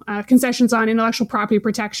deal, concessions on intellectual property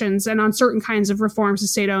protections and on certain kinds of reforms to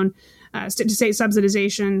state-owned, to state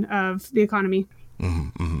subsidization of the economy.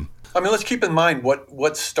 Mm-hmm, mm-hmm. I mean, let's keep in mind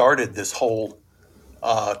what started this whole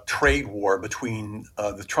trade war between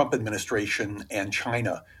the Trump administration and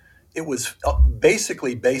China. It was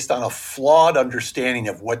basically based on a flawed understanding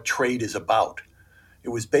of what trade is about. It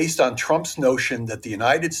was based on Trump's notion that the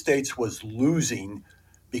United States was losing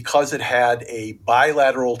because it had a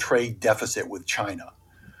bilateral trade deficit with China,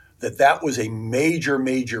 that was a major,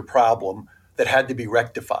 major problem that had to be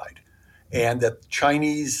rectified, and that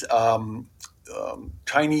Chinese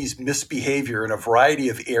misbehavior in a variety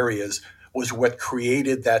of areas was what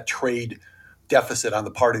created that trade deficit on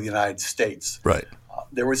the part of the United States. Right.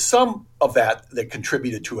 There was some of that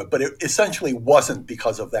contributed to it, but it essentially wasn't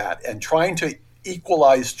because of that. And trying to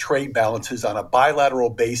equalize trade balances on a bilateral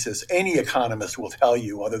basis, any economist will tell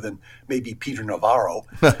you, other than maybe Peter Navarro,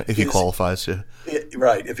 if he qualifies, yeah.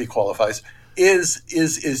 If he qualifies,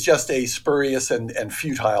 is just a spurious and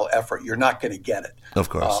futile effort. You're not going to get it. Of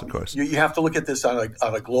course. You have to look at this on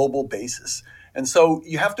a global basis. And so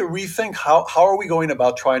you have to rethink how are we going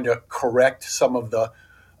about trying to correct some of the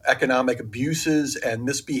economic abuses and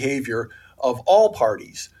misbehavior of all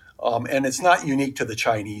parties. And it's not unique to the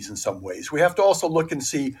Chinese in some ways. We have to also look and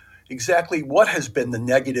see exactly what has been the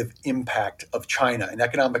negative impact of China and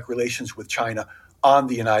economic relations with China on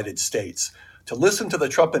the United States. To listen to the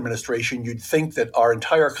Trump administration, you'd think that our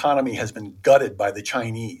entire economy has been gutted by the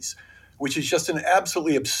Chinese, which is just an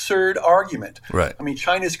absolutely absurd argument. Right. I mean,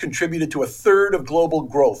 China's contributed to a third of global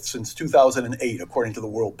growth since 2008, according to the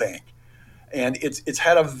World Bank. And it's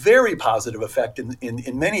had a very positive effect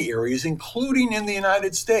in many areas, including in the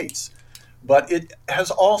United States. But it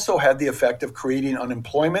has also had the effect of creating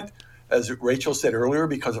unemployment, as Rachel said earlier,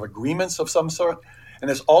 because of agreements of some sort. And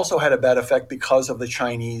has also had a bad effect because of the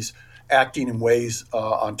Chinese acting in ways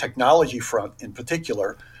on technology front in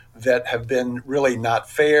particular that have been really not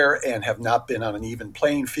fair and have not been on an even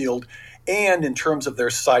playing field. And in terms of their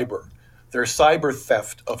cyber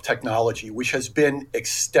theft of technology, which has been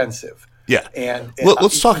extensive. Yeah. And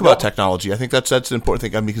let's talk about technology. I think that's an important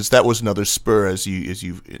thing, because that was another spur, as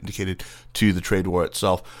you indicated, to the trade war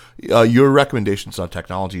itself. Your recommendations on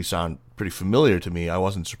technology sound pretty familiar to me. I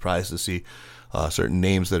wasn't surprised to see certain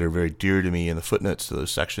names that are very dear to me in the footnotes to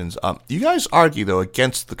those sections. You guys argue, though,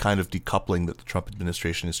 against the kind of decoupling that the Trump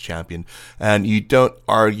administration has championed, and you don't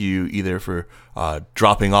argue either for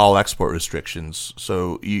dropping all export restrictions.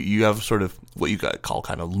 So you have sort of what you call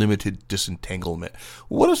kind of limited disentanglement.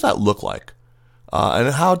 What does that look like?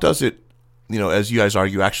 And how does it, as you guys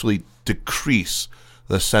argue, actually decrease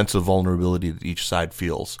the sense of vulnerability that each side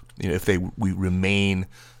feels, if we remain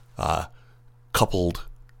coupled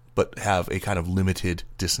but have a kind of limited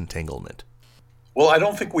disentanglement? Well, I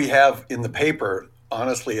don't think we have in the paper,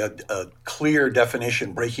 honestly, a clear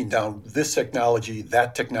definition breaking down this technology,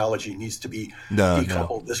 that technology needs to be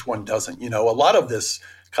decoupled. No. This one doesn't. A lot of this,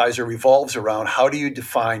 Kaiser, revolves around how do you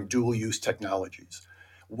define dual-use technologies?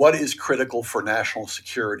 What is critical for national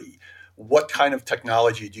security? What kind of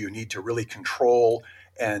technology do you need to really control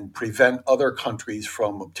and prevent other countries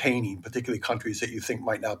from obtaining, particularly countries that you think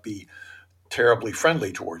might not be terribly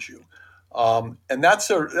friendly towards you? And that's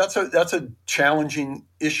a challenging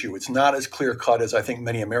issue. It's not as clear cut as I think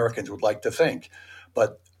many Americans would like to think.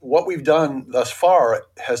 But what we've done thus far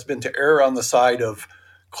has been to err on the side of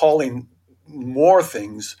calling more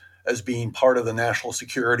things as being part of the national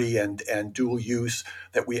security and dual use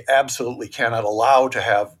that we absolutely cannot allow to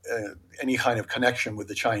have any kind of connection with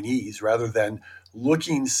the Chinese, rather than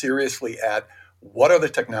looking seriously at what are the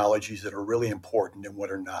technologies that are really important and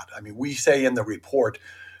what are not. I mean, we say in the report,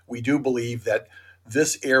 we do believe that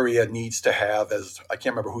this area needs to have, as I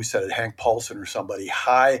can't remember who said it, Hank Paulson or somebody,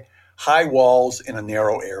 high walls in a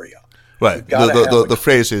narrow area. Right. The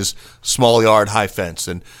phrase is small yard, high fence.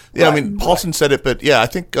 And Paulson said it, but I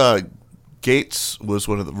think Gates was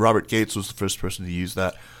Robert Gates was the first person to use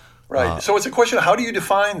that. Right. So it's a question of how do you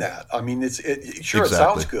define that? I mean, it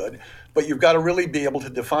sounds good, but you've got to really be able to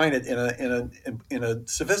define it in a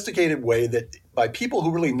sophisticated way that by people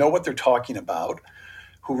who really know what they're talking about,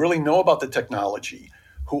 who really know about the technology,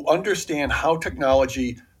 who understand how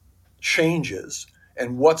technology changes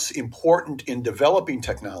and what's important in developing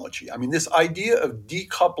technology. I mean, this idea of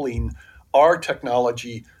decoupling our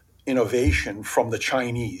technology innovation from the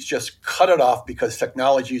Chinese, just cut it off because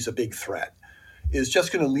technology is a big threat, is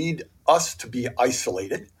just going to lead us to be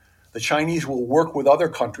isolated. The Chinese will work with other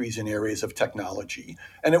countries in areas of technology,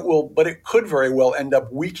 but it could very well end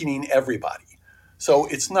up weakening everybody. So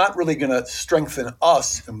it's not really going to strengthen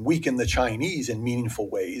us and weaken the Chinese in meaningful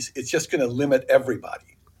ways. It's just going to limit everybody.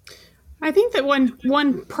 I think that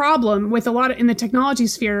one problem with a lot in the technology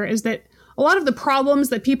sphere is that a lot of the problems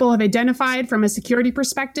that people have identified from a security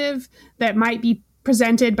perspective that might be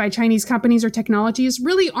presented by Chinese companies or technologies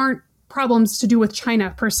really aren't problems to do with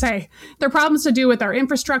China per se. They're problems to do with our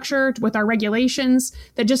infrastructure, with our regulations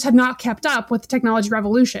that just have not kept up with the technology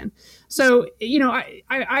revolution. So,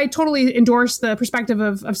 I totally endorse the perspective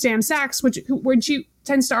of Sam Sachs, which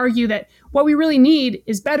tends to argue that what we really need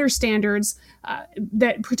is better standards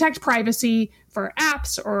that protect privacy for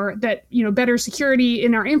apps, or that, better security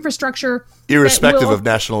in our infrastructure. Irrespective of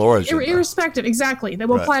national origin. Irrespective, exactly. That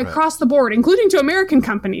will apply across the board, including to American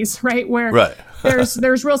companies, right? Where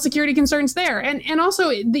there's real security concerns there. And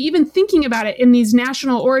also even thinking about it in these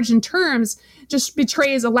national origin terms just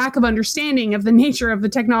betrays a lack of understanding of the nature of the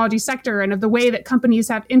technology sector and of the way that companies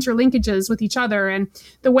have interlinkages with each other, and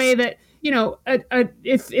the way that,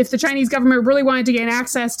 if the Chinese government really wanted to gain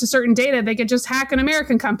access to certain data, they could just hack an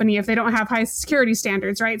American company if they don't have high security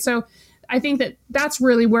standards, right? So I think that that's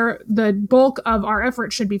really where the bulk of our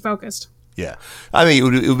effort should be focused. Yeah. I mean, it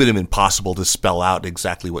would have been impossible to spell out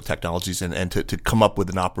exactly what technologies and to come up with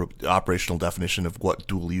an operational definition of what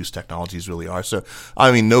dual-use technologies really are. So,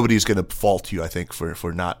 I mean, nobody's going to fault you, I think,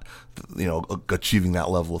 for not, achieving that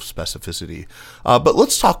level of specificity. But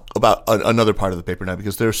let's talk about another part of the paper now,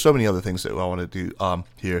 because there are so many other things that I want to do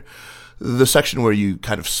here. The section where you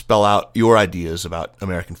kind of spell out your ideas about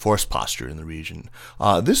American force posture in the region.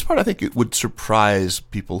 This part, I think, it would surprise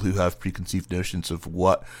people who have preconceived notions of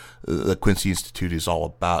what the Quincy Institute is all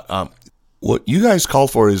about. What you guys call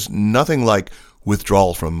for is nothing like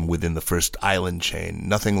withdrawal from within the first island chain,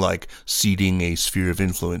 nothing like ceding a sphere of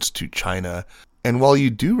influence to China. And while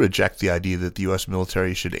you do reject the idea that the U.S.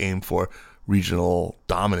 military should aim for regional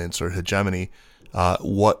dominance or hegemony,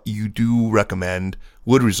 what you do recommend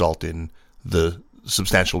would result in the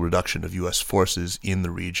substantial reduction of U.S. forces in the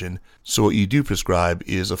region. So what you do prescribe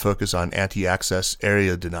is a focus on anti-access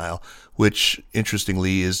area denial, which,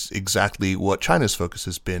 interestingly, is exactly what China's focus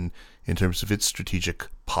has been in terms of its strategic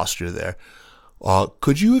posture there.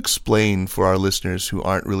 Could you explain for our listeners who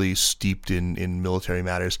aren't really steeped in military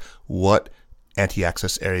matters what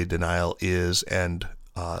anti-access area denial is and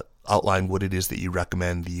outline what it is that you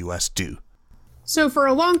recommend the U.S. do? So for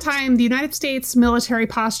a long time, the United States military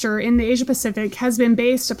posture in the Asia-Pacific has been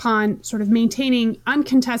based upon sort of maintaining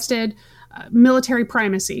uncontested military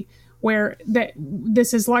primacy, where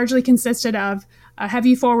this has largely consisted of a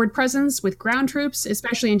heavy forward presence with ground troops,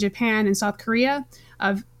 especially in Japan and South Korea,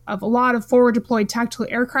 of a lot of forward deployed tactical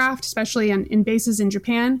aircraft, especially in bases in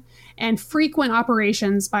Japan, and frequent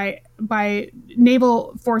operations by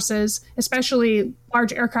naval forces, especially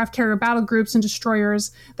large aircraft carrier battle groups and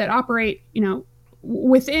destroyers that operate,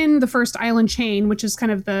 within the first island chain, which is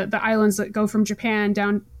kind of the islands that go from Japan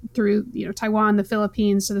down through, Taiwan, the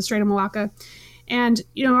Philippines to the Strait of Malacca, and,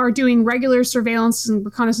 are doing regular surveillance and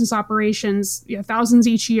reconnaissance operations, thousands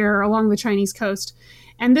each year along the Chinese coast.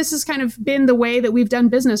 And this has kind of been the way that we've done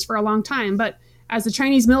business for a long time. But as the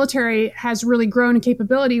Chinese military has really grown in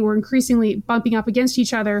capability, we're increasingly bumping up against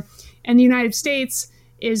each other. And the United States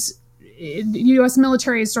the U.S.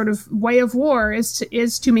 military's sort of way of war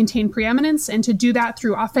is to maintain preeminence and to do that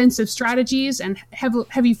through offensive strategies and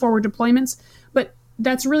heavy forward deployments. But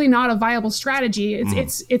that's really not a viable strategy.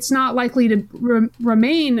 It's not likely to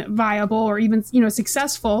remain viable or even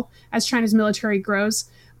successful as China's military grows.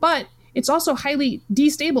 But it's also highly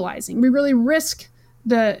destabilizing. We really risk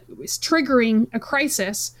triggering a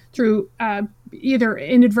crisis through either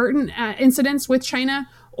inadvertent incidents with China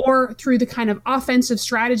or through the kind of offensive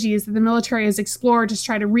strategies that the military has explored to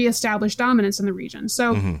try to reestablish dominance in the region.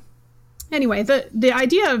 So anyway, the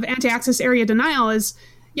idea of anti-access area denial is,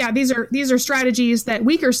 these are strategies that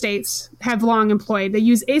weaker states have long employed. They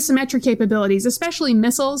use asymmetric capabilities, especially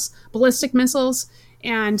missiles, ballistic missiles,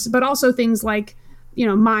 but also things like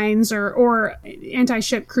mines or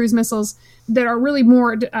anti-ship cruise missiles that are really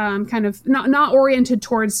more kind of not oriented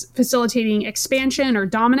towards facilitating expansion or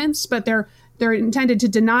dominance, but they're intended to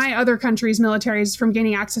deny other countries' militaries from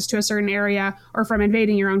gaining access to a certain area or from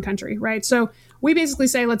invading your own country, right? So we basically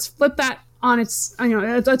say, let's flip that on its,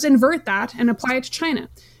 let's invert that and apply it to China.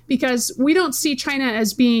 Because we don't see China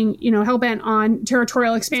as being, hell-bent on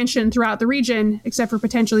territorial expansion throughout the region, except for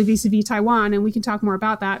potentially vis-a-vis Taiwan, and we can talk more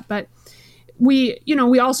about that. But we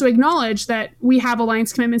also acknowledge that we have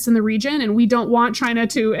alliance commitments in the region, and we don't want China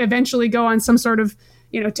to eventually go on some sort of,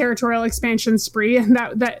 territorial expansion spree, and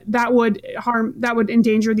that would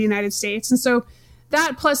endanger the United States. And so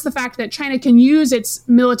that, plus the fact that China can use its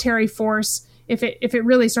military force if it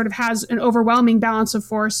really sort of has an overwhelming balance of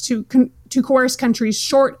force to coerce countries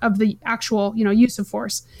short of the actual use of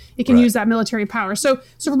force, it can use that military power. So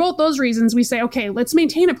for both those reasons, we say, okay, let's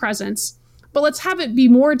maintain a presence, but let's have it be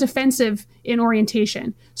more defensive in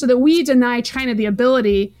orientation so that we deny China the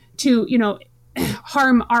ability to,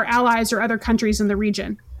 harm our allies or other countries in the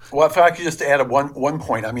region. Well, if I could just add one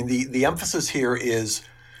point. I mean, the emphasis here is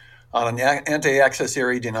on an anti-access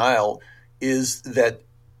area denial is that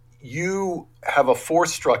you have a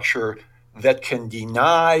force structure that can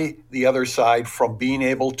deny the other side from being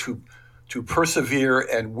able to persevere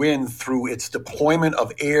and win through its deployment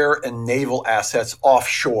of air and naval assets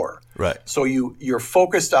offshore. Right. So you're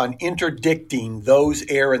focused on interdicting those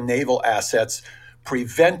air and naval assets,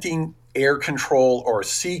 preventing air control or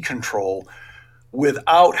sea control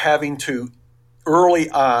without having to early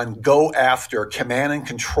on go after command and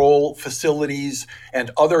control facilities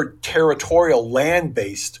and other territorial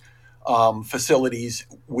land-based facilities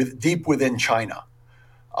deep within China.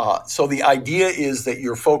 So the idea is that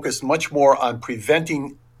you're focused much more on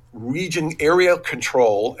preventing region area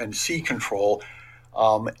control and sea control,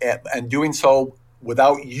 and doing so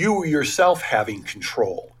without you yourself having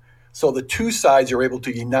control. So the two sides are able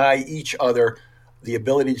to deny each other the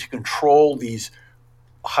ability to control these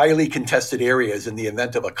highly contested areas in the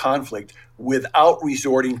event of a conflict without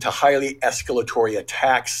resorting to highly escalatory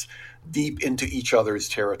attacks deep into each other's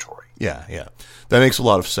territory. Yeah. That makes a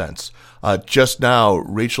lot of sense. Just now,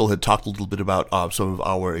 Rachel had talked a little bit about some of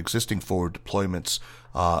our existing forward deployments.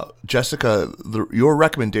 Jessica, your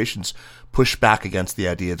recommendations push back against the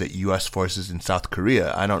idea that U.S. forces in South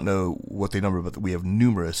Korea, I don't know what they number, but we have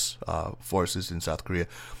numerous forces in South Korea,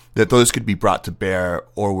 that those could be brought to bear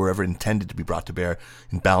or were ever intended to be brought to bear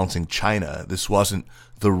in balancing China. This wasn't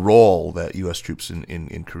the role that U.S. troops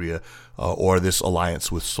in Korea or this alliance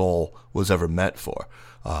with Seoul was ever meant for.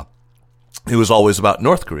 It was always about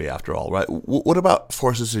North Korea, after all, right? What about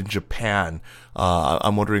forces in Japan?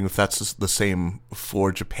 I'm wondering if that's the same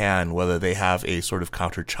for Japan, whether they have a sort of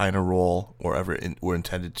counter-China role or ever were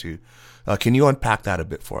intended to. Can you unpack that a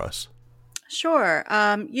bit for us? Sure.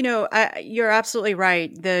 You're absolutely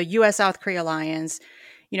right. The U.S.-South Korea alliance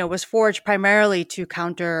was forged primarily to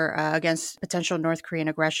counter against potential North Korean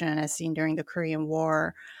aggression as seen during the Korean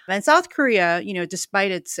War. And South Korea,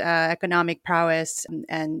 despite its economic prowess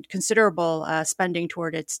and considerable spending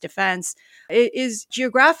toward its defense, it is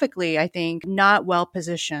geographically, I think, not well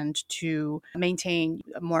positioned to maintain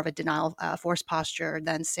more of a denial force posture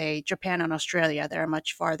than, say, Japan and Australia that are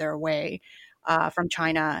much farther away from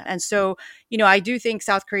China. And so, I do think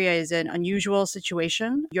South Korea is an unusual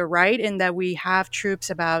situation. You're right in that we have troops,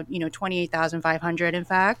 about, 28,500, in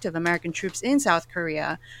fact, of American troops in South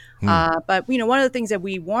Korea. But, one of the things that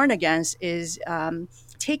we warn against is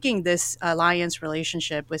taking this alliance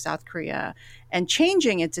relationship with South Korea and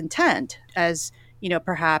changing its intent as,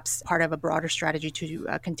 perhaps part of a broader strategy to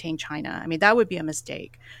contain China. I mean, that would be a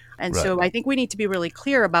mistake. And so I think we need to be really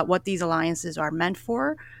clear about what these alliances are meant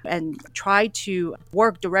for and try to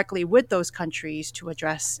work directly with those countries to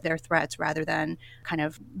address their threats rather than kind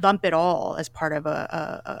of lump it all as part of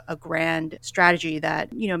a grand strategy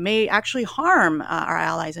that, may actually harm our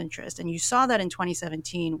allies' interests. And you saw that in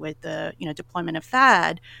 2017 with the, deployment of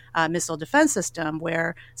THAAD missile defense system,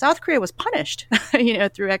 where South Korea was punished,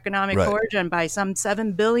 through economic coercion by some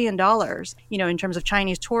 $7 billion, in terms of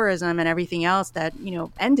Chinese tourism and everything else that,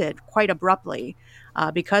 ended quite abruptly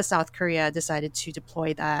because South Korea decided to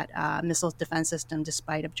deploy that missile defense system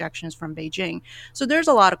despite objections from Beijing. So there's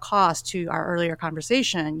a lot of cost to our earlier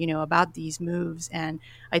conversation, about these moves. And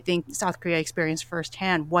I think South Korea experienced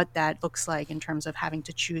firsthand what that looks like in terms of having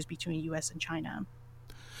to choose between U.S. and China.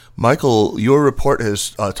 Michael, your report has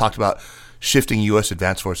talked about shifting U.S.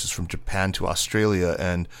 advanced forces from Japan to Australia,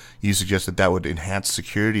 and you suggest that would enhance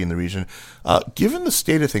security in the region. Given the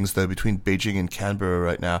state of things, though, between Beijing and Canberra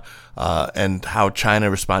right now, and how China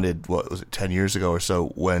responded, 10 years ago or so,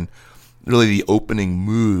 when really the opening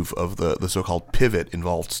move of the so-called pivot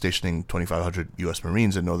involved stationing 2,500 U.S.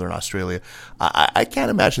 Marines in Northern Australia, I can't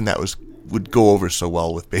imagine that would go over so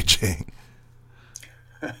well with Beijing.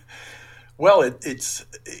 Well,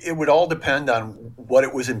 it would all depend on what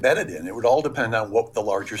it was embedded in. It would all depend on what the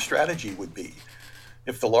larger strategy would be.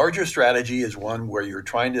 If the larger strategy is one where you're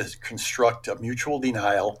trying to construct a mutual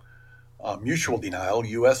denial,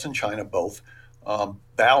 U.S. and China both,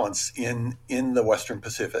 balance in the Western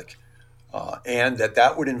Pacific, and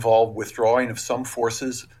that would involve withdrawing of some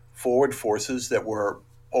forward forces that were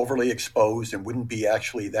overly exposed and wouldn't be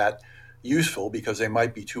actually that useful because they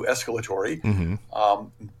might be too escalatory,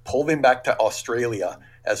 pull them back to Australia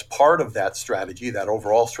as part of that strategy, that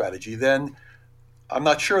overall strategy, then I'm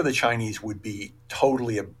not sure the Chinese would be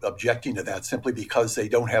totally objecting to that simply because they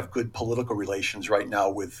don't have good political relations right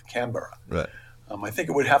now with Canberra. Right. I think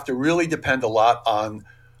it would have to really depend a lot on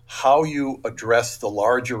how you address the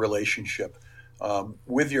larger relationship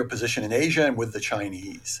with your position in Asia and with the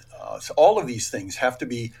Chinese. So all of these things have to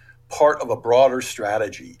be part of a broader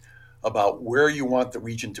strategy about where you want the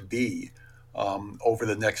region to be over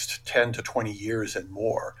the next 10 to 20 years and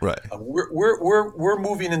more. Right. We're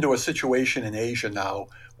moving into a situation in Asia now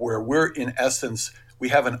where we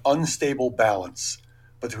have an unstable balance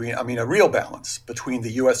a real balance between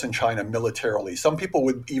the U.S. and China militarily. Some people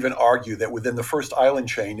would even argue that within the first island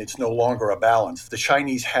chain, it's no longer a balance. The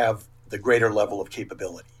Chinese have the greater level of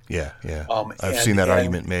capability. Yeah. I've seen that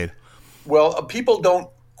argument made. Well, people don't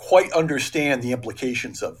quite understand the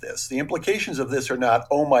implications of this. The implications of this are not,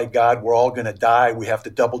 oh my God, we're all going to die, we have to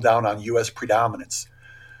double down on U.S. predominance.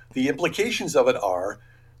 The implications of it are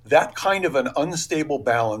that kind of an unstable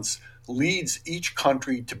balance leads each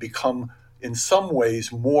country to become, in some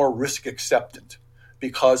ways, more risk acceptant.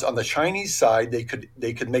 Because on the Chinese side, they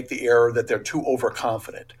could make the error that they're too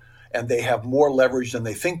overconfident and they have more leverage than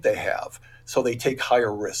they think they have, so they take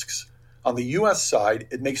higher risks. On the U.S. side,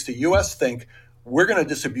 it makes the U.S. think, we're going to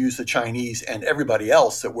disabuse the Chinese and everybody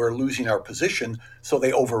else that we're losing our position, so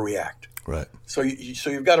they overreact. Right. So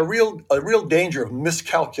you've got a real danger of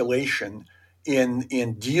miscalculation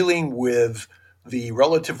in dealing with the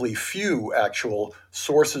relatively few actual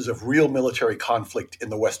sources of real military conflict in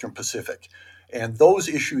the Western Pacific. And those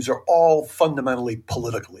issues are all fundamentally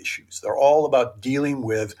political issues. They're all about dealing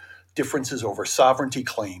with differences over sovereignty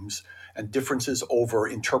claims and differences over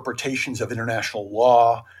interpretations of international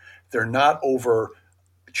law. They're not over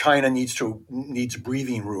China needs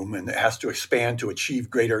breathing room and it has to expand to achieve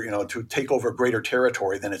greater, to take over greater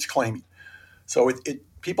territory than it's claiming. So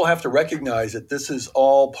people have to recognize that this is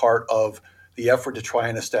all part of the effort to try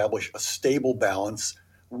and establish a stable balance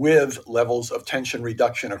with levels of tension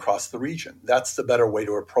reduction across the region. That's the better way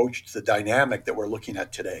to approach the dynamic that we're looking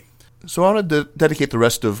at today. So I want to dedicate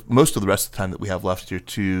most of the rest of the time that we have left here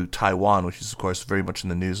to Taiwan, which is, of course, very much in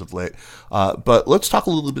the news of late. But let's talk a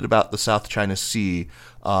little bit about the South China Sea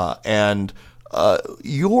and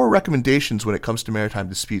your recommendations when it comes to maritime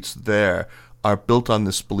disputes there are built on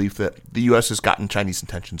this belief that the U.S. has gotten Chinese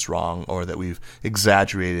intentions wrong, or that we've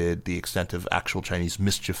exaggerated the extent of actual Chinese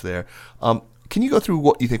mischief there. Can you go through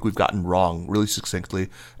what you think we've gotten wrong really succinctly,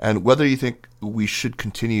 and whether you think we should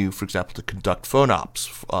continue, for example, to conduct phone ops,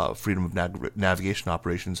 freedom of navigation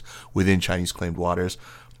operations within Chinese claimed waters,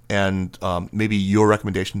 and maybe your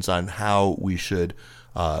recommendations on how we should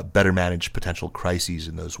better manage potential crises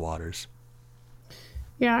in those waters?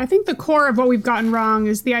 Yeah, I think the core of what we've gotten wrong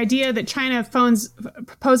is the idea that China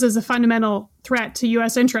poses a fundamental threat to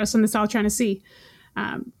U.S. interests in the South China Sea.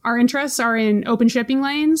 Our interests are in open shipping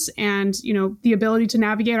lanes and, the ability to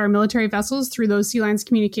navigate our military vessels through those sea lines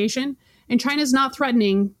communication. And China is not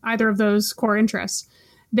threatening either of those core interests.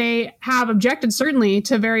 They have objected, certainly,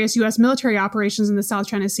 to various U.S. military operations in the South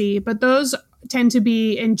China Sea, but those tend to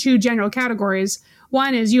be in two general categories.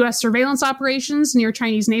 One is U.S. surveillance operations near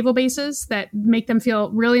Chinese naval bases that make them feel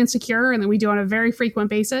really insecure and that we do on a very frequent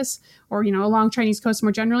basis, or, along Chinese coast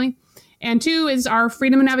more generally. And two is our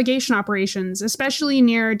freedom of navigation operations, especially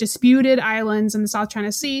near disputed islands in the South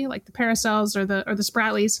China Sea, like the Paracels or the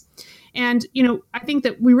Spratlys. And, I think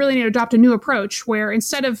that we really need to adopt a new approach where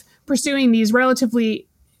instead of pursuing these relatively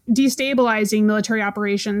destabilizing military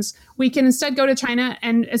operations, we can instead go to China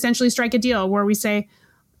and essentially strike a deal where we say,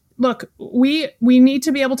 look, we need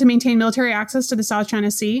to be able to maintain military access to the South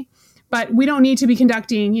China Sea, but we don't need to be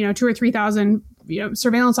conducting, 2,000 or 3,000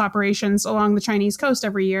 surveillance operations along the Chinese coast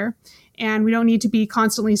every year. And we don't need to be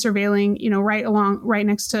constantly surveilling, right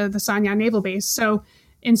next to the Sanya naval base. So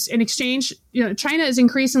in exchange, China is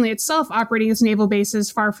increasingly itself operating its naval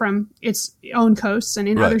bases far from its own coasts and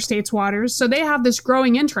in other states' waters. So they have this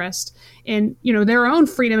growing interest in, their own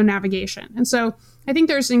freedom of navigation. And so I think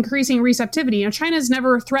there's increasing receptivity. China's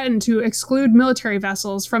never threatened to exclude military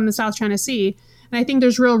vessels from the South China Sea. And I think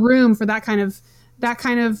there's real room for that kind of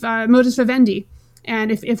modus vivendi.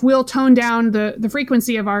 And if we'll tone down the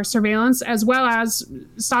frequency of our surveillance, as well as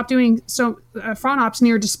stop doing phone ops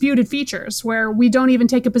near disputed features where we don't even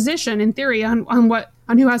take a position in theory on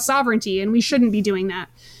who has sovereignty, and we shouldn't be doing that.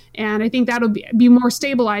 And I think that'll be more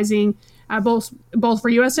stabilizing, both for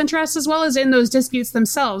U.S. interests as well as in those disputes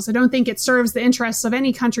themselves. I don't think it serves the interests of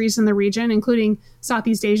any countries in the region, including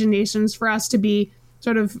Southeast Asian nations, for us to be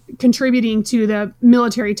sort of contributing to the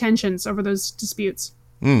military tensions over those disputes.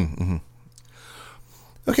 Mm-hmm.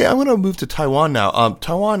 Okay, I'm going to move to Taiwan now.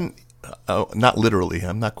 Taiwan, not literally.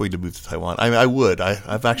 I'm not going to move to Taiwan. I would.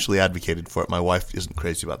 I've actually advocated for it. My wife isn't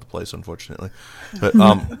crazy about the place, unfortunately. But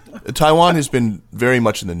Taiwan has been very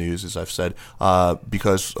much in the news, as I've said,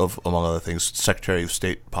 because of, among other things, Secretary of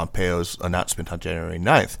State Pompeo's announcement on January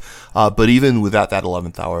 9th. But even without that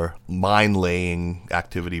 11th hour mine-laying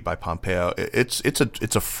activity by Pompeo, it's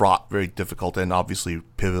a fraught, very difficult, and obviously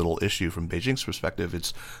pivotal issue from Beijing's perspective.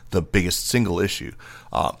 It's the biggest single issue.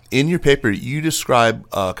 In your paper, you describe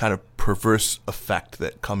a kind of perverse effect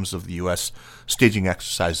that comes of the U.S. staging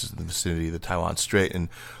exercises in the vicinity of the Taiwan Strait, and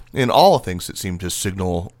in all things that seem to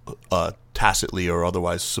signal tacitly or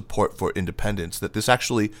otherwise support for independence, that this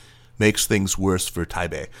actually makes things worse for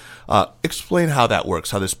Taipei. Explain how that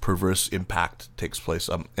works, how this perverse impact takes place,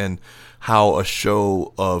 and how a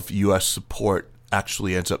show of U.S. support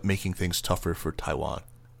actually ends up making things tougher for Taiwan.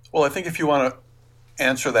 Well, I think if you want to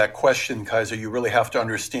answer that question, Kaiser, you really have to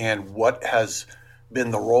understand what has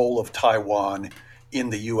been the role of Taiwan in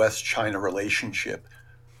the U.S.-China relationship.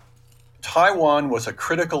 Taiwan was a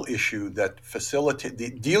critical issue that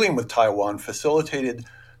dealing with Taiwan facilitated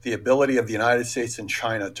the ability of the United States and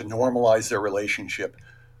China to normalize their relationship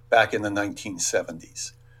back in the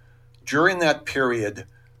 1970s. During that period,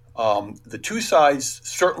 the two sides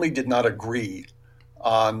certainly did not agree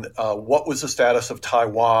on what was the status of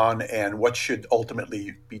Taiwan and what should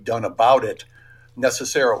ultimately be done about it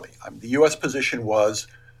necessarily. The U.S. position was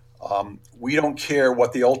we don't care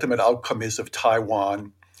what the ultimate outcome is of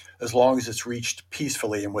Taiwan as long as it's reached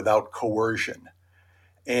peacefully and without coercion.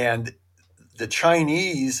 And the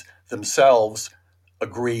Chinese themselves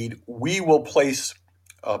agreed we will place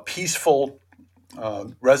a peaceful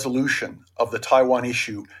resolution of the Taiwan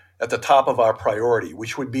issue at the top of our priority,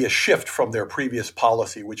 which would be a shift from their previous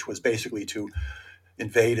policy, which was basically to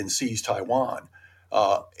invade and seize Taiwan.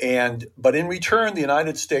 But in return, the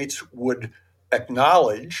United States would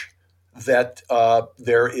acknowledge that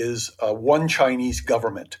there is one Chinese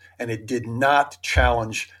government, and it did not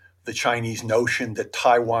challenge the Chinese notion that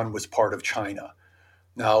Taiwan was part of China.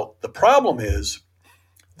 Now, the problem is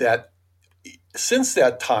that since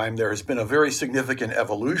that time, there has been a very significant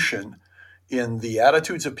evolution in the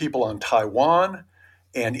attitudes of people on Taiwan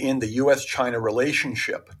and in the U.S.-China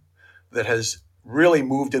relationship that has really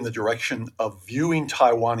moved in the direction of viewing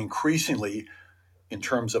Taiwan increasingly in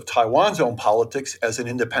terms of Taiwan's own politics as an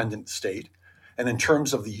independent state, and in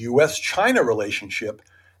terms of the U.S.-China relationship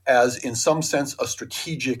as, in some sense, a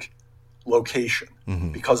strategic location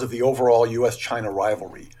because of the overall U.S.-China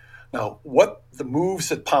rivalry. Now, what the moves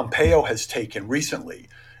that Pompeo has taken recently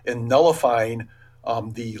in nullifying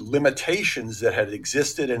the limitations that had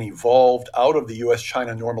existed and evolved out of the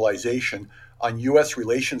U.S.-China normalization on U.S.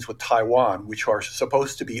 relations with Taiwan, which are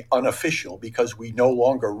supposed to be unofficial because we no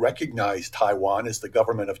longer recognize Taiwan as the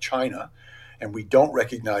government of China, and we don't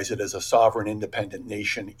recognize it as a sovereign independent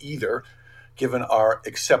nation either, given our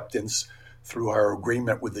acceptance through our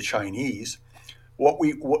agreement with the Chinese.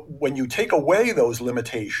 When you take away those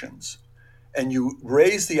limitations and you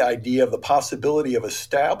raise the idea of the possibility of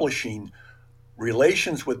establishing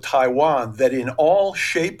relations with Taiwan that in all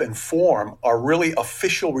shape and form are really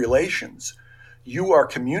official relations, you are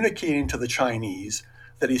communicating to the Chinese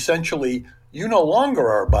that essentially you no longer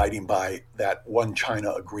are abiding by that one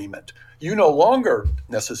China agreement. You no longer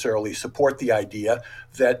necessarily support the idea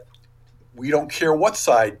that we don't care what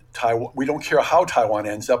side Taiwan, we don't care how Taiwan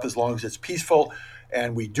ends up as long as it's peaceful.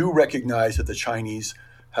 And we do recognize that the Chinese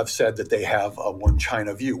have said that they have a one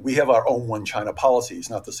China view. We have our own one China policy. It's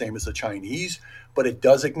not the same as the Chinese, but it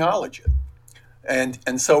does acknowledge it.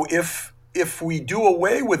 And so if we do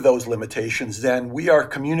away with those limitations, then we are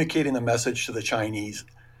communicating the message to the Chinese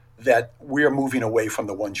that we are moving away from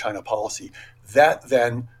the one China policy. That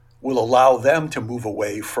then will allow them to move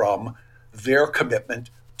away from their commitment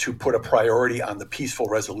to put a priority on the peaceful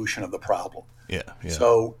resolution of the problem. Yeah.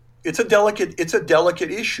 So it's a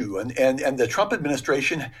delicate issue, and the Trump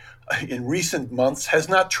administration in recent months has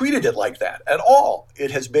not treated it like that at all.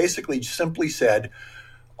 It has basically simply said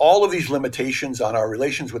all of these limitations on our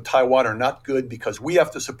relations with Taiwan are not good because we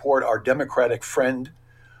have to support our democratic friend,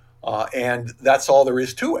 and that's all there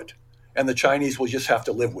is to it. And the Chinese will just have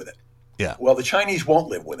to live with it. Yeah. Well, the Chinese won't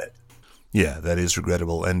live with it. Yeah, that is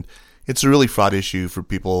regrettable, and it's a really fraught issue for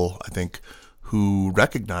people, I think, who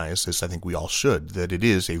recognize this, I think we all should, that it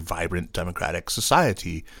is a vibrant democratic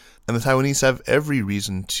society. And the Taiwanese have every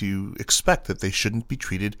reason to expect that they shouldn't be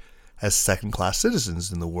treated as second-class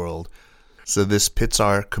citizens in the world. So this pits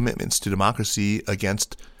our commitments to democracy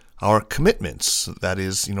against our commitments, that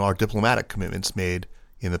is, our diplomatic commitments made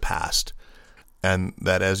in the past. And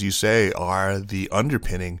that, as you say, are the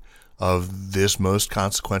underpinning of this most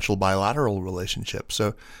consequential bilateral relationship.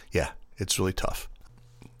 So, yeah, it's really tough.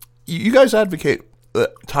 You guys advocate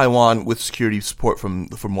that Taiwan, with security support from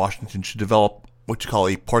Washington, should develop what you call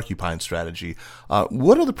a porcupine strategy.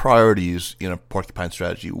 What are the priorities in a porcupine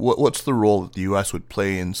strategy? What's the role that the U.S. would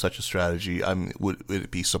play in such a strategy? I mean, would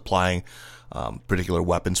it be supplying particular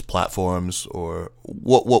weapons platforms, or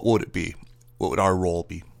what would it be? What would our role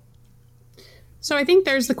be? So I think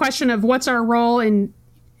there's the question of what's our role in,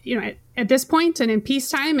 at this point and in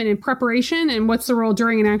peacetime and in preparation, and what's the role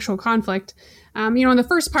during an actual conflict. In the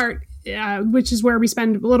first part, which is where we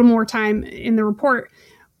spend a little more time in the report,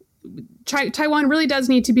 Taiwan really does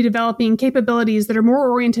need to be developing capabilities that are more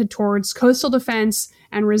oriented towards coastal defense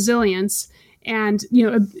and resilience, and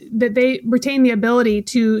that they retain the ability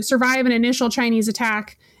to survive an initial Chinese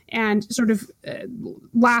attack and sort of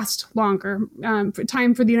last longer,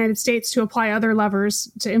 time for the United States to apply other levers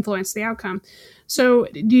to influence the outcome. So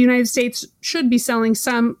the United States should be selling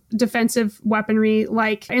some defensive weaponry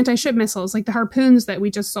like anti-ship missiles, like the Harpoons that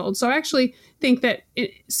we just sold. So I actually think that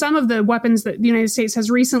some of the weapons that the United States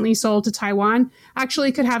has recently sold to Taiwan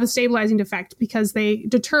actually could have a stabilizing effect because they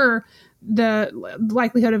deter the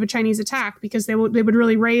likelihood of a Chinese attack, because they would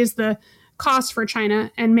really raise the cost for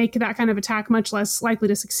China and make that kind of attack much less likely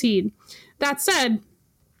to succeed. That said,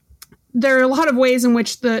 there are a lot of ways in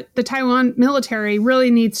which the Taiwan military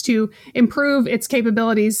really needs to improve its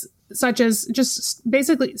capabilities, such as just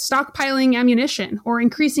basically stockpiling ammunition or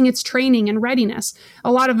increasing its training and readiness.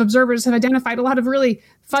 A lot of observers have identified a lot of really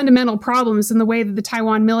fundamental problems in the way that the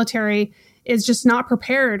Taiwan military is just not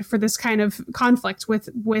prepared for this kind of conflict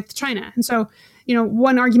with China. And so,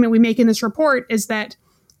 one argument we make in this report is that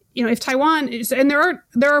if Taiwan is, and there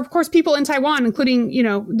are of course people in Taiwan, including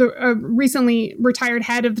the recently retired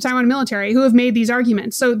head of the Taiwan military, who have made these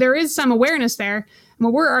arguments. So there is some awareness there. And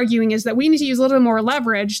what we're arguing is that we need to use a little bit more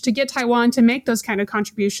leverage to get Taiwan to make those kind of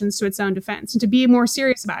contributions to its own defense and to be more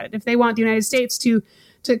serious about it. If they want the United States to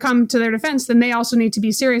come to their defense, then they also need to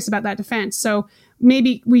be serious about that defense. So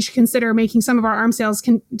maybe we should consider making some of our arms sales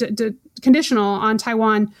conditional on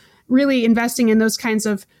Taiwan really investing in those kinds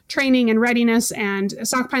of training and readiness and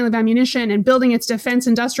stockpiling of ammunition and building its defense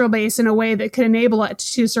industrial base in a way that could enable it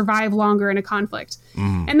to survive longer in a conflict.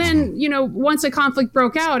 And then, once a conflict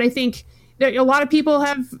broke out, I think a lot of people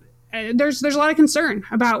have. There's a lot of concern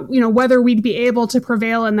about whether we'd be able to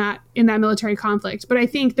prevail in that military conflict. But I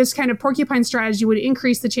think this kind of porcupine strategy would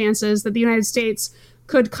increase the chances that the United States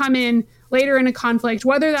could come in later in a conflict,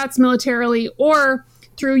 whether that's militarily or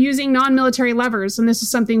through using non-military levers. And this is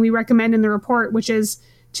something we recommend in the report, which is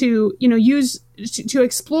to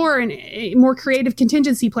explore a more creative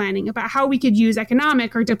contingency planning about how we could use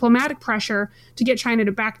economic or diplomatic pressure to get China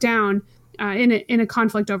to back down in a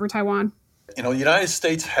conflict over Taiwan. The United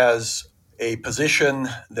States has a position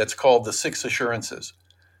that's called the Six Assurances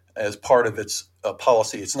as part of its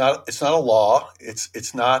policy. It's not a law.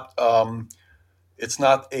 It's not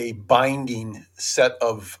a binding set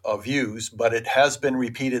of views, but it has been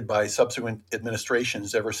repeated by subsequent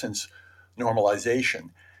administrations ever since normalization.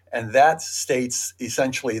 And that states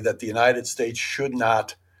essentially that the United States should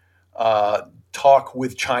not talk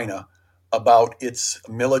with China about its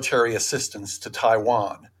military assistance to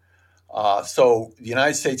Taiwan. So the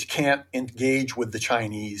United States can't engage with the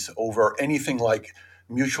Chinese over anything like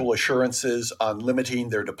mutual assurances on limiting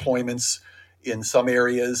their deployments in some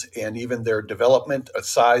areas and even their development, a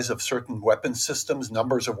size of certain weapon systems,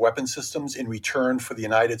 numbers of weapon systems in return for the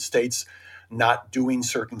United States not doing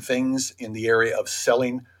certain things in the area of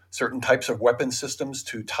selling certain types of weapon systems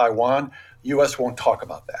to Taiwan. The U.S. won't talk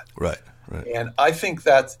about that. Right. And I think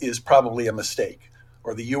that is probably a mistake,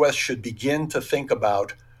 or the U.S. should begin to think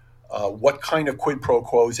about what kind of quid pro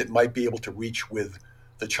quos it might be able to reach with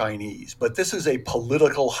the Chinese. But this is a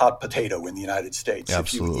political hot potato in the United States.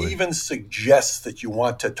 Absolutely. If you even suggest that you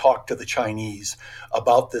want to talk to the Chinese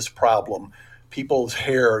about this problem, people's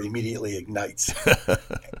hair immediately ignites.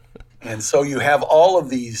 And so you have all of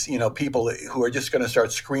these, people who are just going to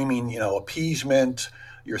start screaming, appeasement,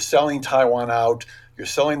 you're selling Taiwan out, you're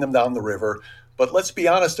selling them down the river. But let's be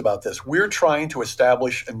honest about this. We're trying to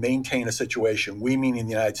establish and maintain a situation, we meaning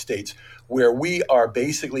the United States, where we are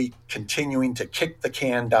basically continuing to kick the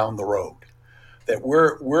can down the road. That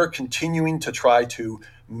we're continuing to try to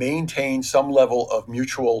maintain some level of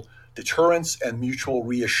mutual deterrence and mutual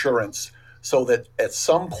reassurance so that at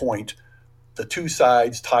some point the two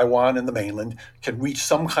sides, Taiwan and the mainland, can reach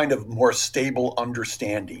some kind of more stable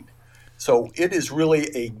understanding. So it is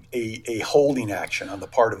really a holding action on the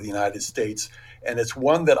part of the United States. And it's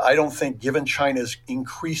one that I don't think, given China's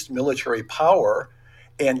increased military power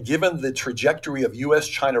and given the trajectory of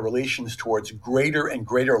U.S.-China relations towards greater and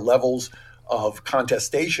greater levels of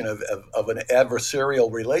contestation of an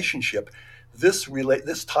adversarial relationship,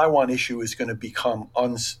 this Taiwan issue is going to become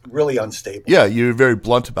really unstable. Yeah, you're very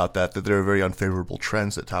blunt about that there are very unfavorable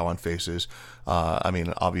trends that Taiwan faces.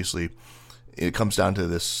 Obviously, it comes down to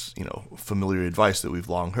this, familiar advice that we've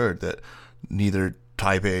long heard that neither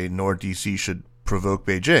Taipei nor DC should provoke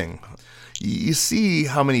Beijing. You see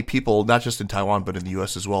how many people, not just in Taiwan but in the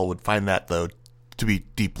U.S. as well, would find that, though, to be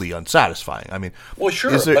deeply unsatisfying. Well,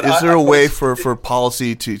 sure. Is there a way for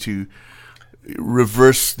policy to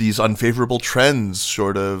reverse these unfavorable trends,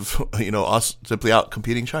 short of us simply out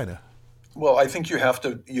competing China? Well, I think you have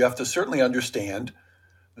to certainly understand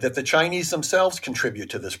that the Chinese themselves contribute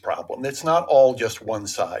to this problem. It's not all just one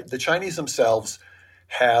side. The Chinese themselves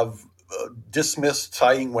have dismissed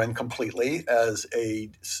Tsai Ing-wen completely as a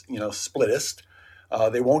splittist.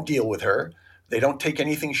 They won't deal with her. They don't take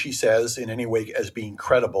anything she says in any way as being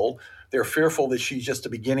credible. They're fearful that she's just the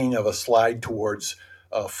beginning of a slide towards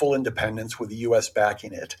full independence with the U.S.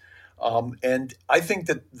 backing it. And I think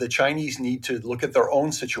that the Chinese need to look at their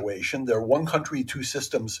own situation. Their one country, two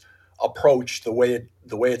systems approach, the way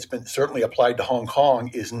it's been certainly applied to Hong Kong,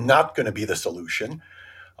 is not going to be the solution.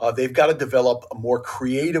 They've got to develop more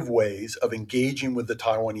creative ways of engaging with the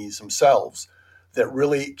Taiwanese themselves that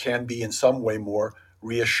really can be in some way more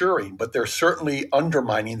reassuring. But they're certainly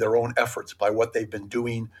undermining their own efforts by what they've been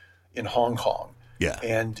doing in Hong Kong. Yeah.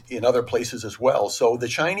 And in other places as well. So the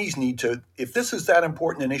Chinese need to, if this is that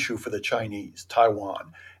important an issue for the Chinese,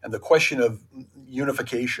 Taiwan, and the question of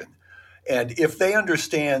unification, and if they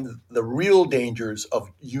understand the real dangers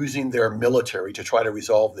of using their military to try to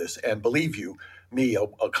resolve this, and believe you me,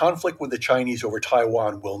 a conflict with the Chinese over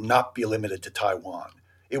Taiwan will not be limited to Taiwan.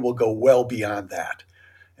 It will go well beyond that.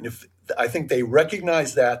 And I think they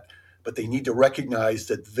recognize that, but they need to recognize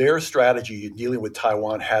that their strategy in dealing with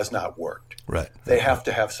Taiwan has not worked. Right. They have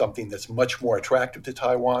to have something that's much more attractive to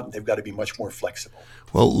Taiwan. They've got to be much more flexible.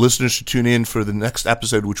 Well, listeners should tune in for the next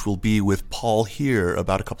episode, which will be with Paul Heer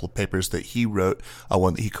about a couple of papers that he wrote,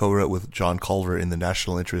 one that he co-wrote with John Culver in the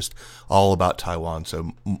National Interest, all about Taiwan.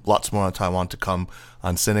 So lots more on Taiwan to come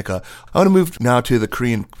on Sinica. I want to move now to the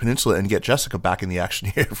Korean Peninsula and get Jessica back in the action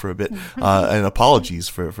here for a bit. And apologies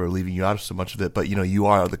for leaving you out of so much of it, but you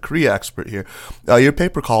are the Korea expert here. Your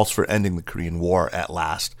paper calls for ending the Korean War at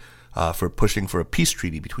last. For pushing for a peace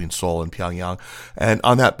treaty between Seoul and Pyongyang, and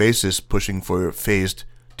on that basis, pushing for phased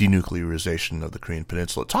denuclearization of the Korean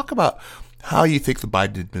Peninsula. Talk about how you think the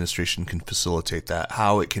Biden administration can facilitate that,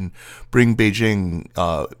 how it can bring Beijing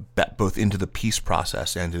both into the peace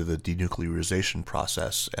process and to the denuclearization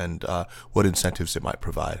process, and what incentives it might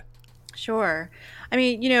provide. Sure. I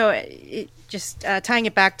mean, tying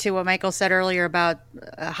it back to what Michael said earlier about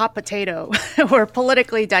hot potato or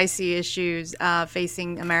politically dicey issues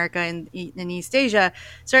facing America in East Asia,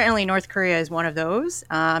 certainly North Korea is one of those.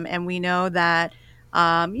 And we know that,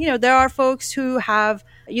 there are folks who have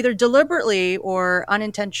either deliberately or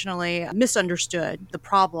unintentionally misunderstood the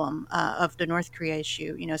problem of the North Korea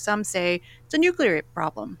issue. Some say it's a nuclear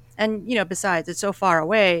problem. And, besides, it's so far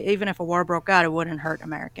away, even if a war broke out, it wouldn't hurt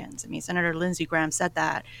Americans. I mean, Senator Lindsey Graham said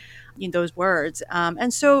that in those words.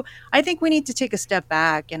 And so I think we need to take a step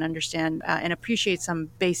back and understand and appreciate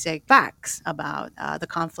some basic facts about the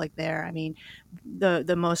conflict there. I mean,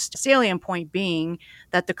 the most salient point being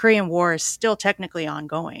that the Korean War is still technically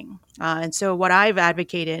ongoing. And so what I've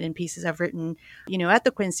advocated in pieces I've written, at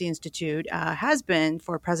the Quincy Institute has been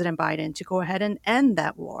for President Biden to go ahead and end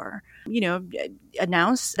that war,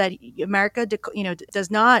 announce that America, does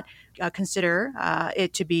not consider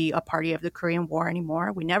it to be a party of the Korean War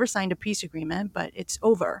anymore. We never signed a peace agreement, but it's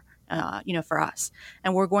over. For us.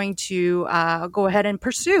 And we're going to go ahead and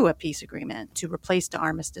pursue a peace agreement to replace the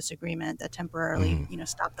armistice agreement that temporarily,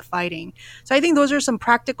 stopped the fighting. So I think those are some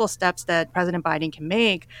practical steps that President Biden can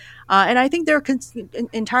make. And I think they're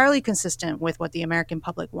entirely consistent with what the American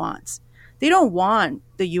public wants. They don't want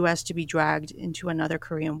the U.S. to be dragged into another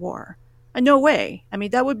Korean War. No way. I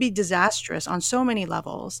mean, that would be disastrous on so many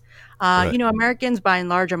levels. Right. Americans, by and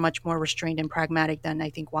large, are much more restrained and pragmatic than I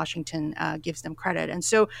think Washington gives them credit. And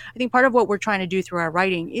so I think part of what we're trying to do through our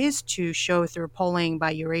writing is to show through polling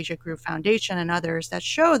by Eurasia Group Foundation and others that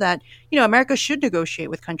show that, America should negotiate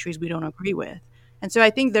with countries we don't agree with. And so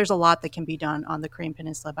I think there's a lot that can be done on the Korean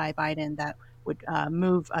Peninsula by Biden that would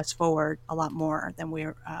move us forward a lot more than we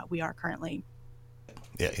are currently.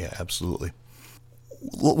 Yeah, absolutely.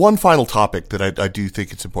 One final topic that I do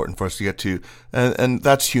think it's important for us to get to, and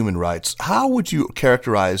that's human rights. How would you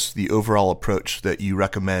characterize the overall approach that you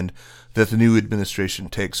recommend that the new administration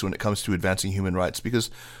takes when it comes to advancing human rights? Because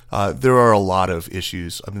there are a lot of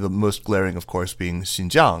issues. I mean, the most glaring, of course, being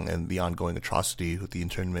Xinjiang and the ongoing atrocity with the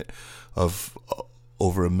internment of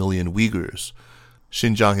over 1 million Uyghurs.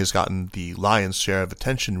 Xinjiang has gotten the lion's share of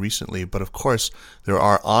attention recently, but of course there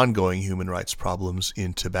are ongoing human rights problems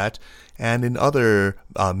in Tibet and in other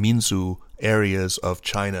Minzu areas of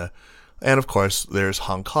China. And of course there's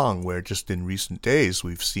Hong Kong, where just in recent days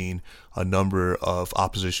we've seen a number of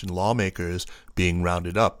opposition lawmakers being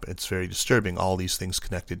rounded up. It's very disturbing, all these things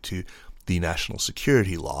connected to the national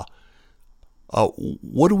security law.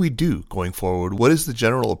 What do we do going forward? What is the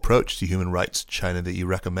general approach to human rights in China that you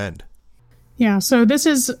recommend? Yeah, so this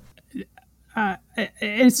is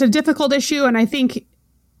it's a difficult issue, and I think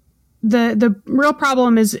the real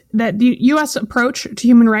problem is that the U.S. approach to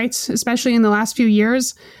human rights, especially in the last few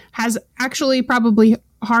years, has actually probably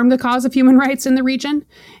harmed the cause of human rights in the region.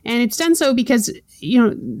 And it's done so because,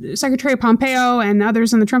 Secretary Pompeo and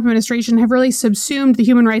others in the Trump administration have really subsumed the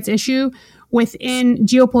human rights issue within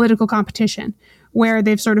geopolitical competition, where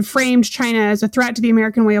they've sort of framed China as a threat to the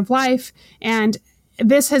American way of life. And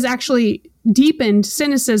this has actually deepened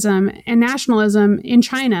cynicism and nationalism in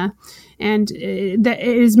China, and that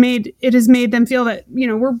it has made them feel that we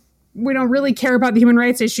don't really care about the human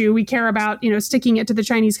rights issue. We care about sticking it to the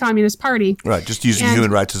Chinese Communist Party. Right, just using human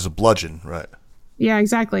rights as a bludgeon. Right. Yeah,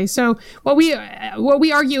 exactly. So what we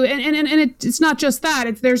argue, and it's not just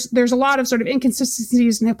that. There's a lot of sort of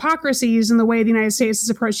inconsistencies and hypocrisies in the way the United States has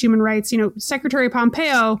approached human rights. Secretary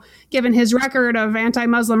Pompeo, given his record of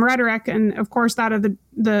anti-Muslim rhetoric, and of course that of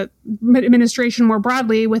the administration more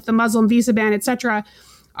broadly with the Muslim visa ban, etc.,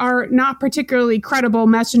 are not particularly credible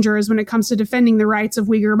messengers when it comes to defending the rights of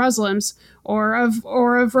Uyghur Muslims or of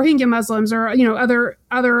Rohingya Muslims or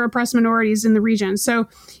other oppressed minorities in the region. So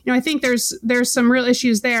I think there's some real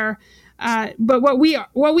issues there. But what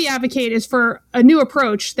we advocate is for a new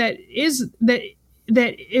approach that is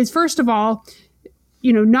first of all,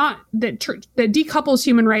 not that decouples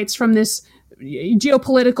human rights from this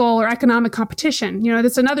geopolitical or economic competition.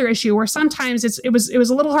 That's another issue where sometimes it was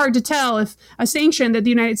a little hard to tell if a sanction that the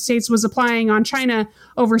United States was applying on China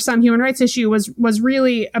over some human rights issue was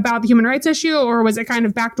really about the human rights issue, or was it kind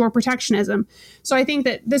of backdoor protectionism? So I think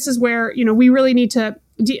that this is where, we really need to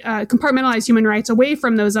compartmentalize human rights away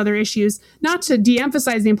from those other issues, not to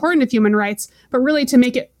de-emphasize the importance of human rights, but really to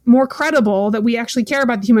make it more credible that we actually care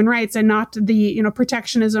about the human rights and not the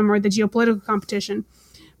protectionism or the geopolitical competition.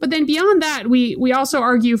 But then beyond that, we also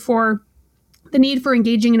argue for the need for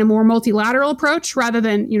engaging in a more multilateral approach rather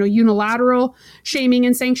than, unilateral shaming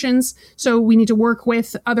and sanctions. So we need to work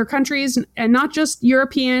with other countries, and not just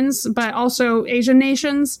Europeans, but also Asian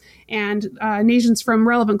nations and nations from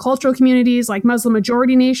relevant cultural communities like Muslim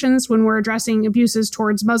majority nations when we're addressing abuses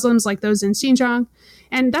towards Muslims like those in Xinjiang.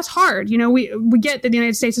 And that's hard. We get that the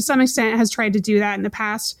United States to some extent has tried to do that in the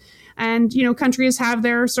past. And, countries have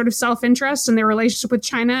their sort of self-interest and their relationship with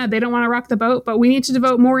China. They don't want to rock the boat, but we need to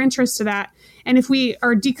devote more interest to that. And if we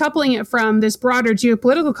are decoupling it from this broader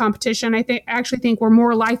geopolitical competition, I actually think we're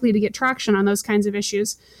more likely to get traction on those kinds of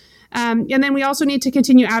issues. And then we also need to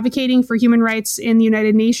continue advocating for human rights in the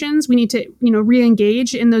United Nations. We need to,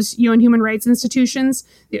 re-engage in those UN human rights institutions.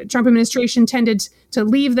 The Trump administration tended to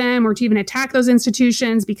leave them or to even attack those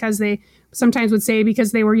institutions because they sometimes would say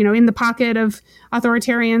because they were, in the pocket of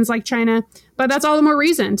authoritarians like China. But that's all the more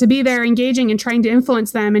reason to be there engaging and trying to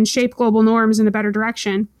influence them and shape global norms in a better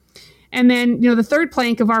direction. And then, the third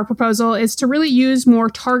plank of our proposal is to really use more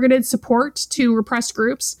targeted support to repressed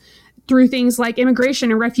groups through things like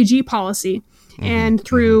immigration and refugee policy, and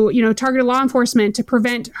through, targeted law enforcement to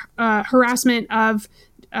prevent harassment of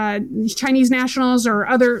Chinese nationals or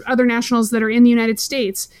other nationals that are in the United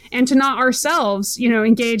States, and to not ourselves,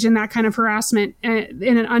 engage in that kind of harassment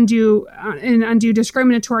in an undue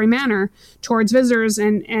discriminatory manner towards visitors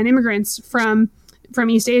and immigrants from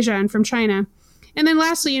East Asia and from China. And then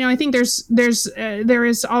lastly, I think there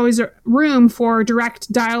is always room for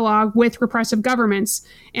direct dialogue with repressive governments.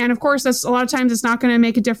 And of course, that's a lot of times it's not going to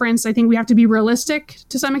make a difference. I think we have to be realistic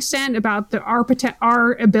to some extent about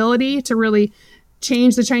our ability to really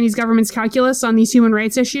change the Chinese government's calculus on these human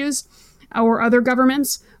rights issues or other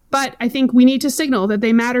governments. But I think we need to signal that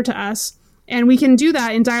they matter to us. And we can do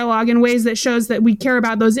that in dialogue in ways that shows that we care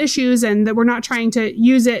about those issues and that we're not trying to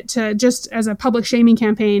use it to just as a public shaming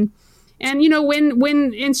campaign. And,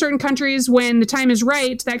 when in certain countries, when the time is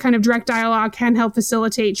right, that kind of direct dialogue can help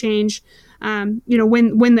facilitate change, when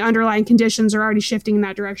the underlying conditions are already shifting in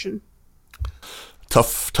that direction.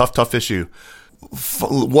 Tough issue.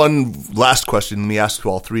 One last question, let me ask to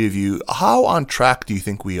all three of you. How on track do you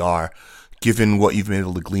think we are, given what you've been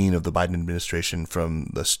able to glean of the Biden administration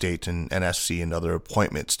from the state and NSC and other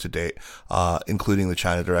appointments to date, including the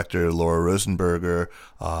China director, Laura Rosenberger,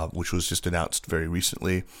 which was just announced very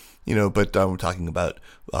recently? But we're talking about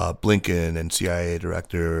Blinken and CIA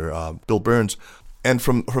Director Bill Burns, and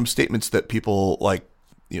from statements that people like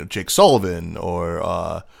Jake Sullivan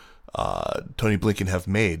or Tony Blinken have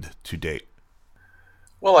made to date.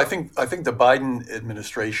 Well, I think the Biden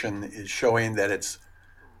administration is showing that it's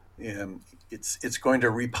going to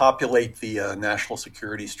repopulate the national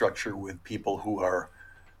security structure with people who are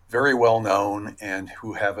very well known and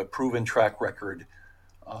who have a proven track record.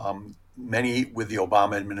 Many with the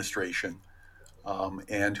Obama administration,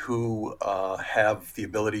 and who have the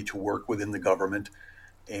ability to work within the government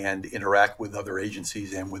and interact with other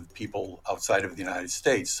agencies and with people outside of the United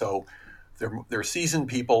States. So they're seasoned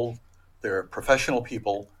people, they're professional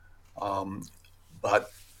people, and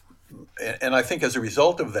I think as a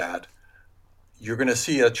result of that, you're going to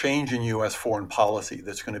see a change in U.S. foreign policy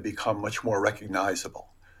that's going to become much more recognizable.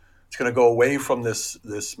 It's going to go away from this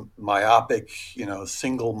myopic,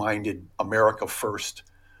 single-minded America first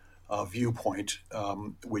viewpoint,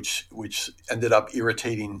 which ended up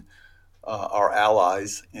irritating our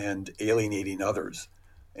allies and alienating others.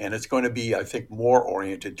 And it's going to be, I think, more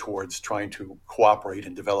oriented towards trying to cooperate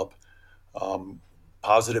and develop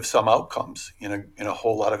positive sum outcomes in a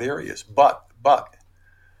whole lot of areas. But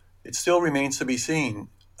it still remains to be seen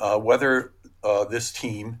whether this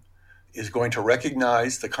team is going to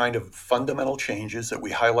recognize the kind of fundamental changes that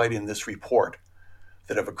we highlight in this report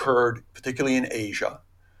that have occurred, particularly in Asia,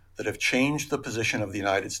 that have changed the position of the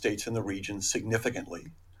United States in the region significantly.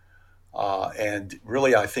 And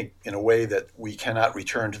really, I think, in a way that we cannot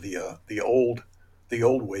return to the old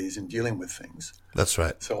ways in dealing with things. That's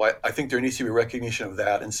right. So I think there needs to be recognition of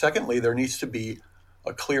that. And secondly, there needs to be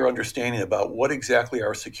a clear understanding about what exactly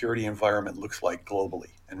our security environment looks like globally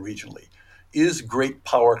and regionally. Is great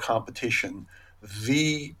power competition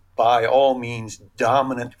the, by all means,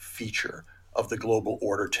 dominant feature of the global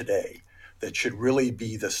order today? that should really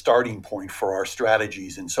be the starting point for our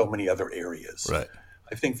strategies in so many other areas. Right.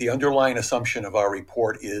 I think the underlying assumption of our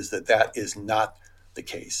report is that that is not the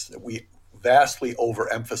case, that we vastly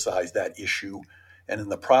overemphasize that issue, and in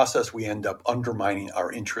the process, we end up undermining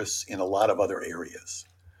our interests in a lot of other areas.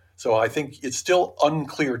 So I think it's still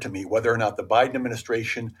unclear to me whether or not the Biden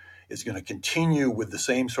administration is going to continue with the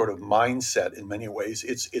same sort of mindset in many ways.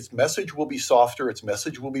 Its message will be softer, its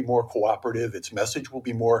message will be more cooperative, its message will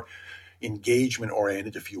be more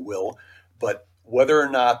engagement-oriented, if you will, but whether or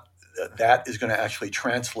not that is going to actually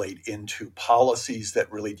translate into policies that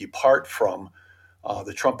really depart from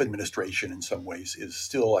the Trump administration in some ways is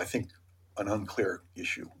still, I think, an unclear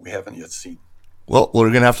issue we haven't yet seen. Well, we're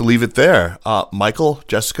going to have to leave it there. Michael,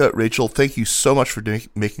 Jessica, Rachel, thank you so much for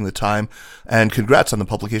making the time, and congrats on the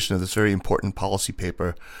publication of this very important policy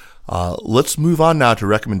paper. Let's move on now to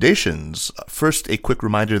recommendations. First, a quick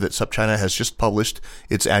reminder that SupChina has just published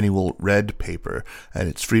its annual Red paper, and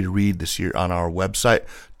it's free to read this year on our website.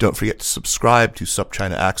 Don't forget to subscribe to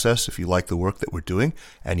SupChina Access if you like the work that we're doing,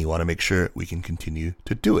 and you want to make sure we can continue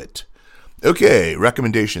to do it. Okay,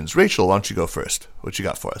 recommendations. Rachel, why don't you go first? What you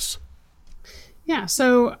got for us? Yeah,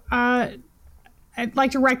 so I'd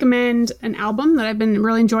like to recommend an album that I've been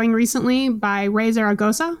really enjoying recently by Ray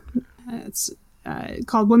Zaragoza. It's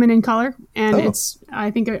called Women in Color, and it's, I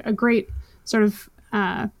think, a great sort of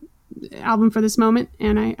album for this moment,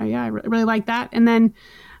 and I really like that. And then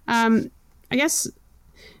I guess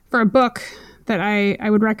for a book that I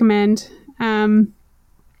would recommend,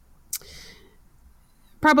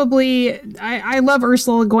 probably I love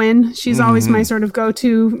Ursula Le Guin. She's always my sort of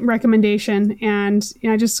go-to recommendation, and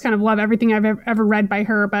I just kind of love everything I've ever read by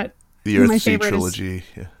her. But the Earthsea trilogy,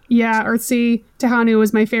 yeah, Earthsea. Tehanu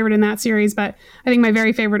was my favorite in that series, but I think my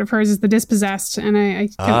very favorite of hers is The Dispossessed, and I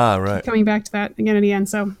keep coming back to that again and again.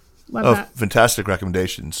 So love that. Fantastic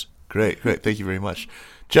recommendations. Great. Thank you very much.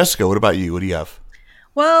 Jessica, what about you? What do you have?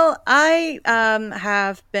 Well, I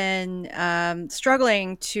have been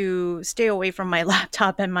struggling to stay away from my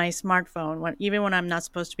laptop and my smartphone, even when I'm not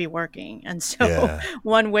supposed to be working. And so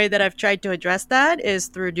one way that I've tried to address that is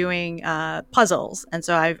through doing puzzles. And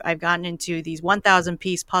so I've gotten into these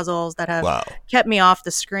 1,000-piece puzzles that have kept me off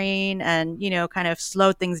the screen and, kind of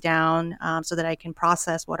slowed things down so that I can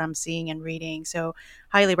process what I'm seeing and reading. So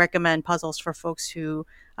highly recommend puzzles for folks who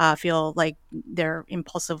feel like they're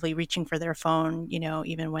impulsively reaching for their phone,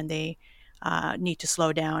 even when they need to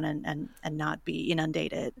slow down and not be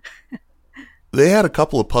inundated. They had a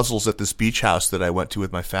couple of puzzles at this beach house that I went to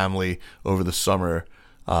with my family over the summer.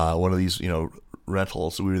 One of these,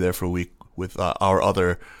 rentals. We were there for a week with our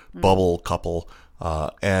other bubble couple,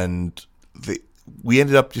 and we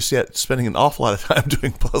ended up just spending an awful lot of time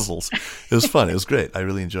doing puzzles. It was fun. It was great. I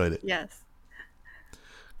really enjoyed it. Yes.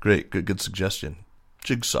 Great. Good suggestion.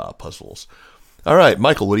 Jigsaw puzzles. All right,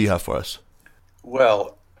 Michael, what do you have for us?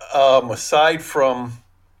 Well, aside from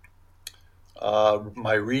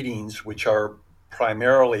my readings, which are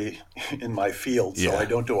primarily in my field, so I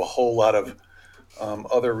don't do a whole lot of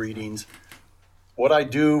other readings, what I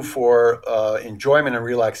do for enjoyment and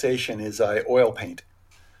relaxation is I oil paint.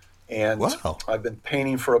 And I've been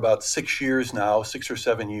painting for about 6 years now, 6 or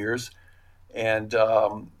 7 years. And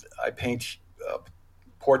I paint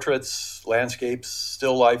portraits, landscapes,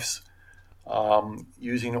 still lifes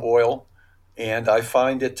using oil. And I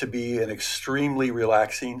find it to be an extremely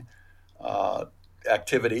relaxing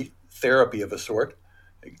activity, therapy of a sort.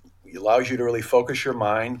 It allows you to really focus your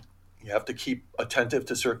mind. You have to keep attentive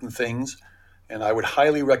to certain things. And I would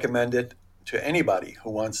highly recommend it to anybody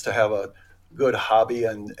who wants to have a good hobby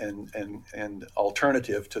and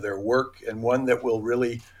alternative to their work, and one that will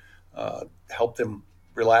really help them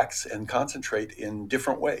relax and concentrate in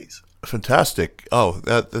different ways. Fantastic. Oh,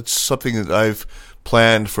 that's something that I've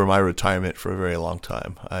planned for my retirement for a very long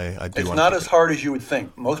time. I do. It's not as hard as you would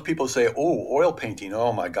think. Most people say, "Oh, oil painting.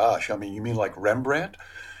 Oh my gosh. I mean, you mean like Rembrandt?"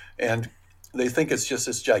 And they think it's just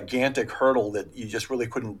this gigantic hurdle that you just really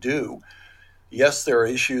couldn't do. Yes, there are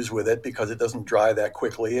issues with it because it doesn't dry that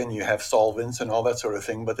quickly, and you have solvents and all that sort of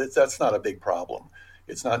thing. But that's not a big problem.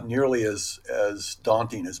 It's not nearly as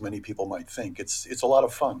daunting as many people might think. It's a lot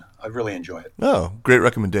of fun. I really enjoy it. Oh, great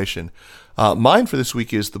recommendation. Mine for this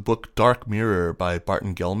week is the book Dark Mirror by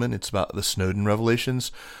Barton Gellman. It's about the Snowden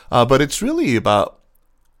revelations, but it's really about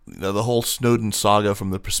the whole Snowden saga from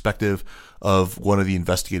the perspective of one of the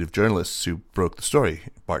investigative journalists who broke the story,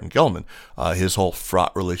 Barton Gellman. His whole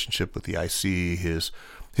fraught relationship with the IC,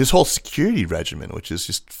 his whole security regimen, which is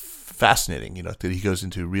just fascinating, that he goes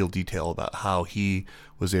into real detail about how he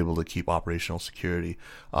was able to keep operational security.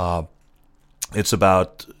 It's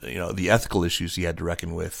about, the ethical issues he had to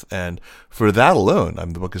reckon with. And for that alone,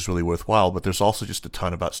 the book is really worthwhile, but there's also just a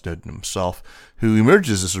ton about Snowden himself, who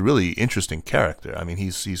emerges as a really interesting character. I mean,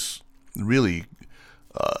 he's really,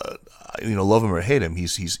 love him or hate him,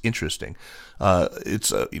 he's interesting.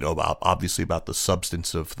 It's obviously about the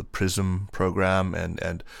substance of the PRISM program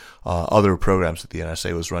and other programs that the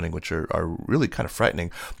NSA was running, which are really kind of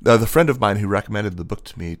frightening. The friend of mine who recommended the book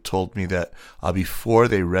to me told me that before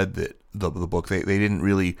they read the book, they didn't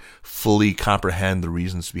really fully comprehend the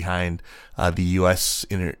reasons behind the U.S.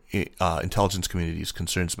 Intelligence community's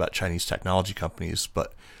concerns about Chinese technology companies,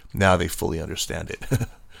 but now they fully understand it.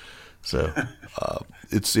 So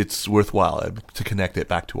it's worthwhile to connect it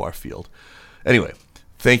back to our field. Anyway,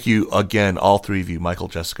 thank you again, all three of you, Michael,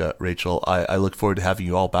 Jessica, Rachel. I look forward to having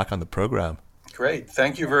you all back on the program. Great.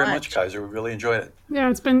 Thank you very much, Kaiser. We really enjoyed it. Yeah,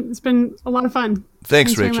 it's been a lot of fun.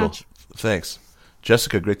 Thanks Rachel. Thanks.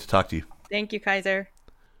 Jessica, great to talk to you. Thank you, Kaiser.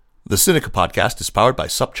 The Sinica podcast is powered by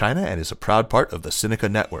SupChina and is a proud part of the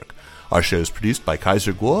Sinica Network. Our show is produced by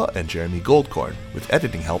Kaiser Guo and Jeremy Goldkorn, with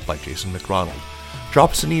editing help by Jason McRonald.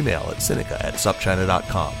 Drop us an email at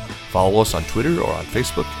sinica@supchina.com. Follow us on Twitter or on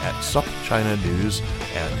Facebook at SupChina News,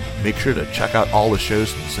 and make sure to check out all the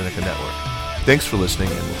shows in the Sinica Network. Thanks for listening,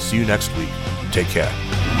 and we'll see you next week. Take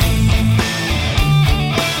care.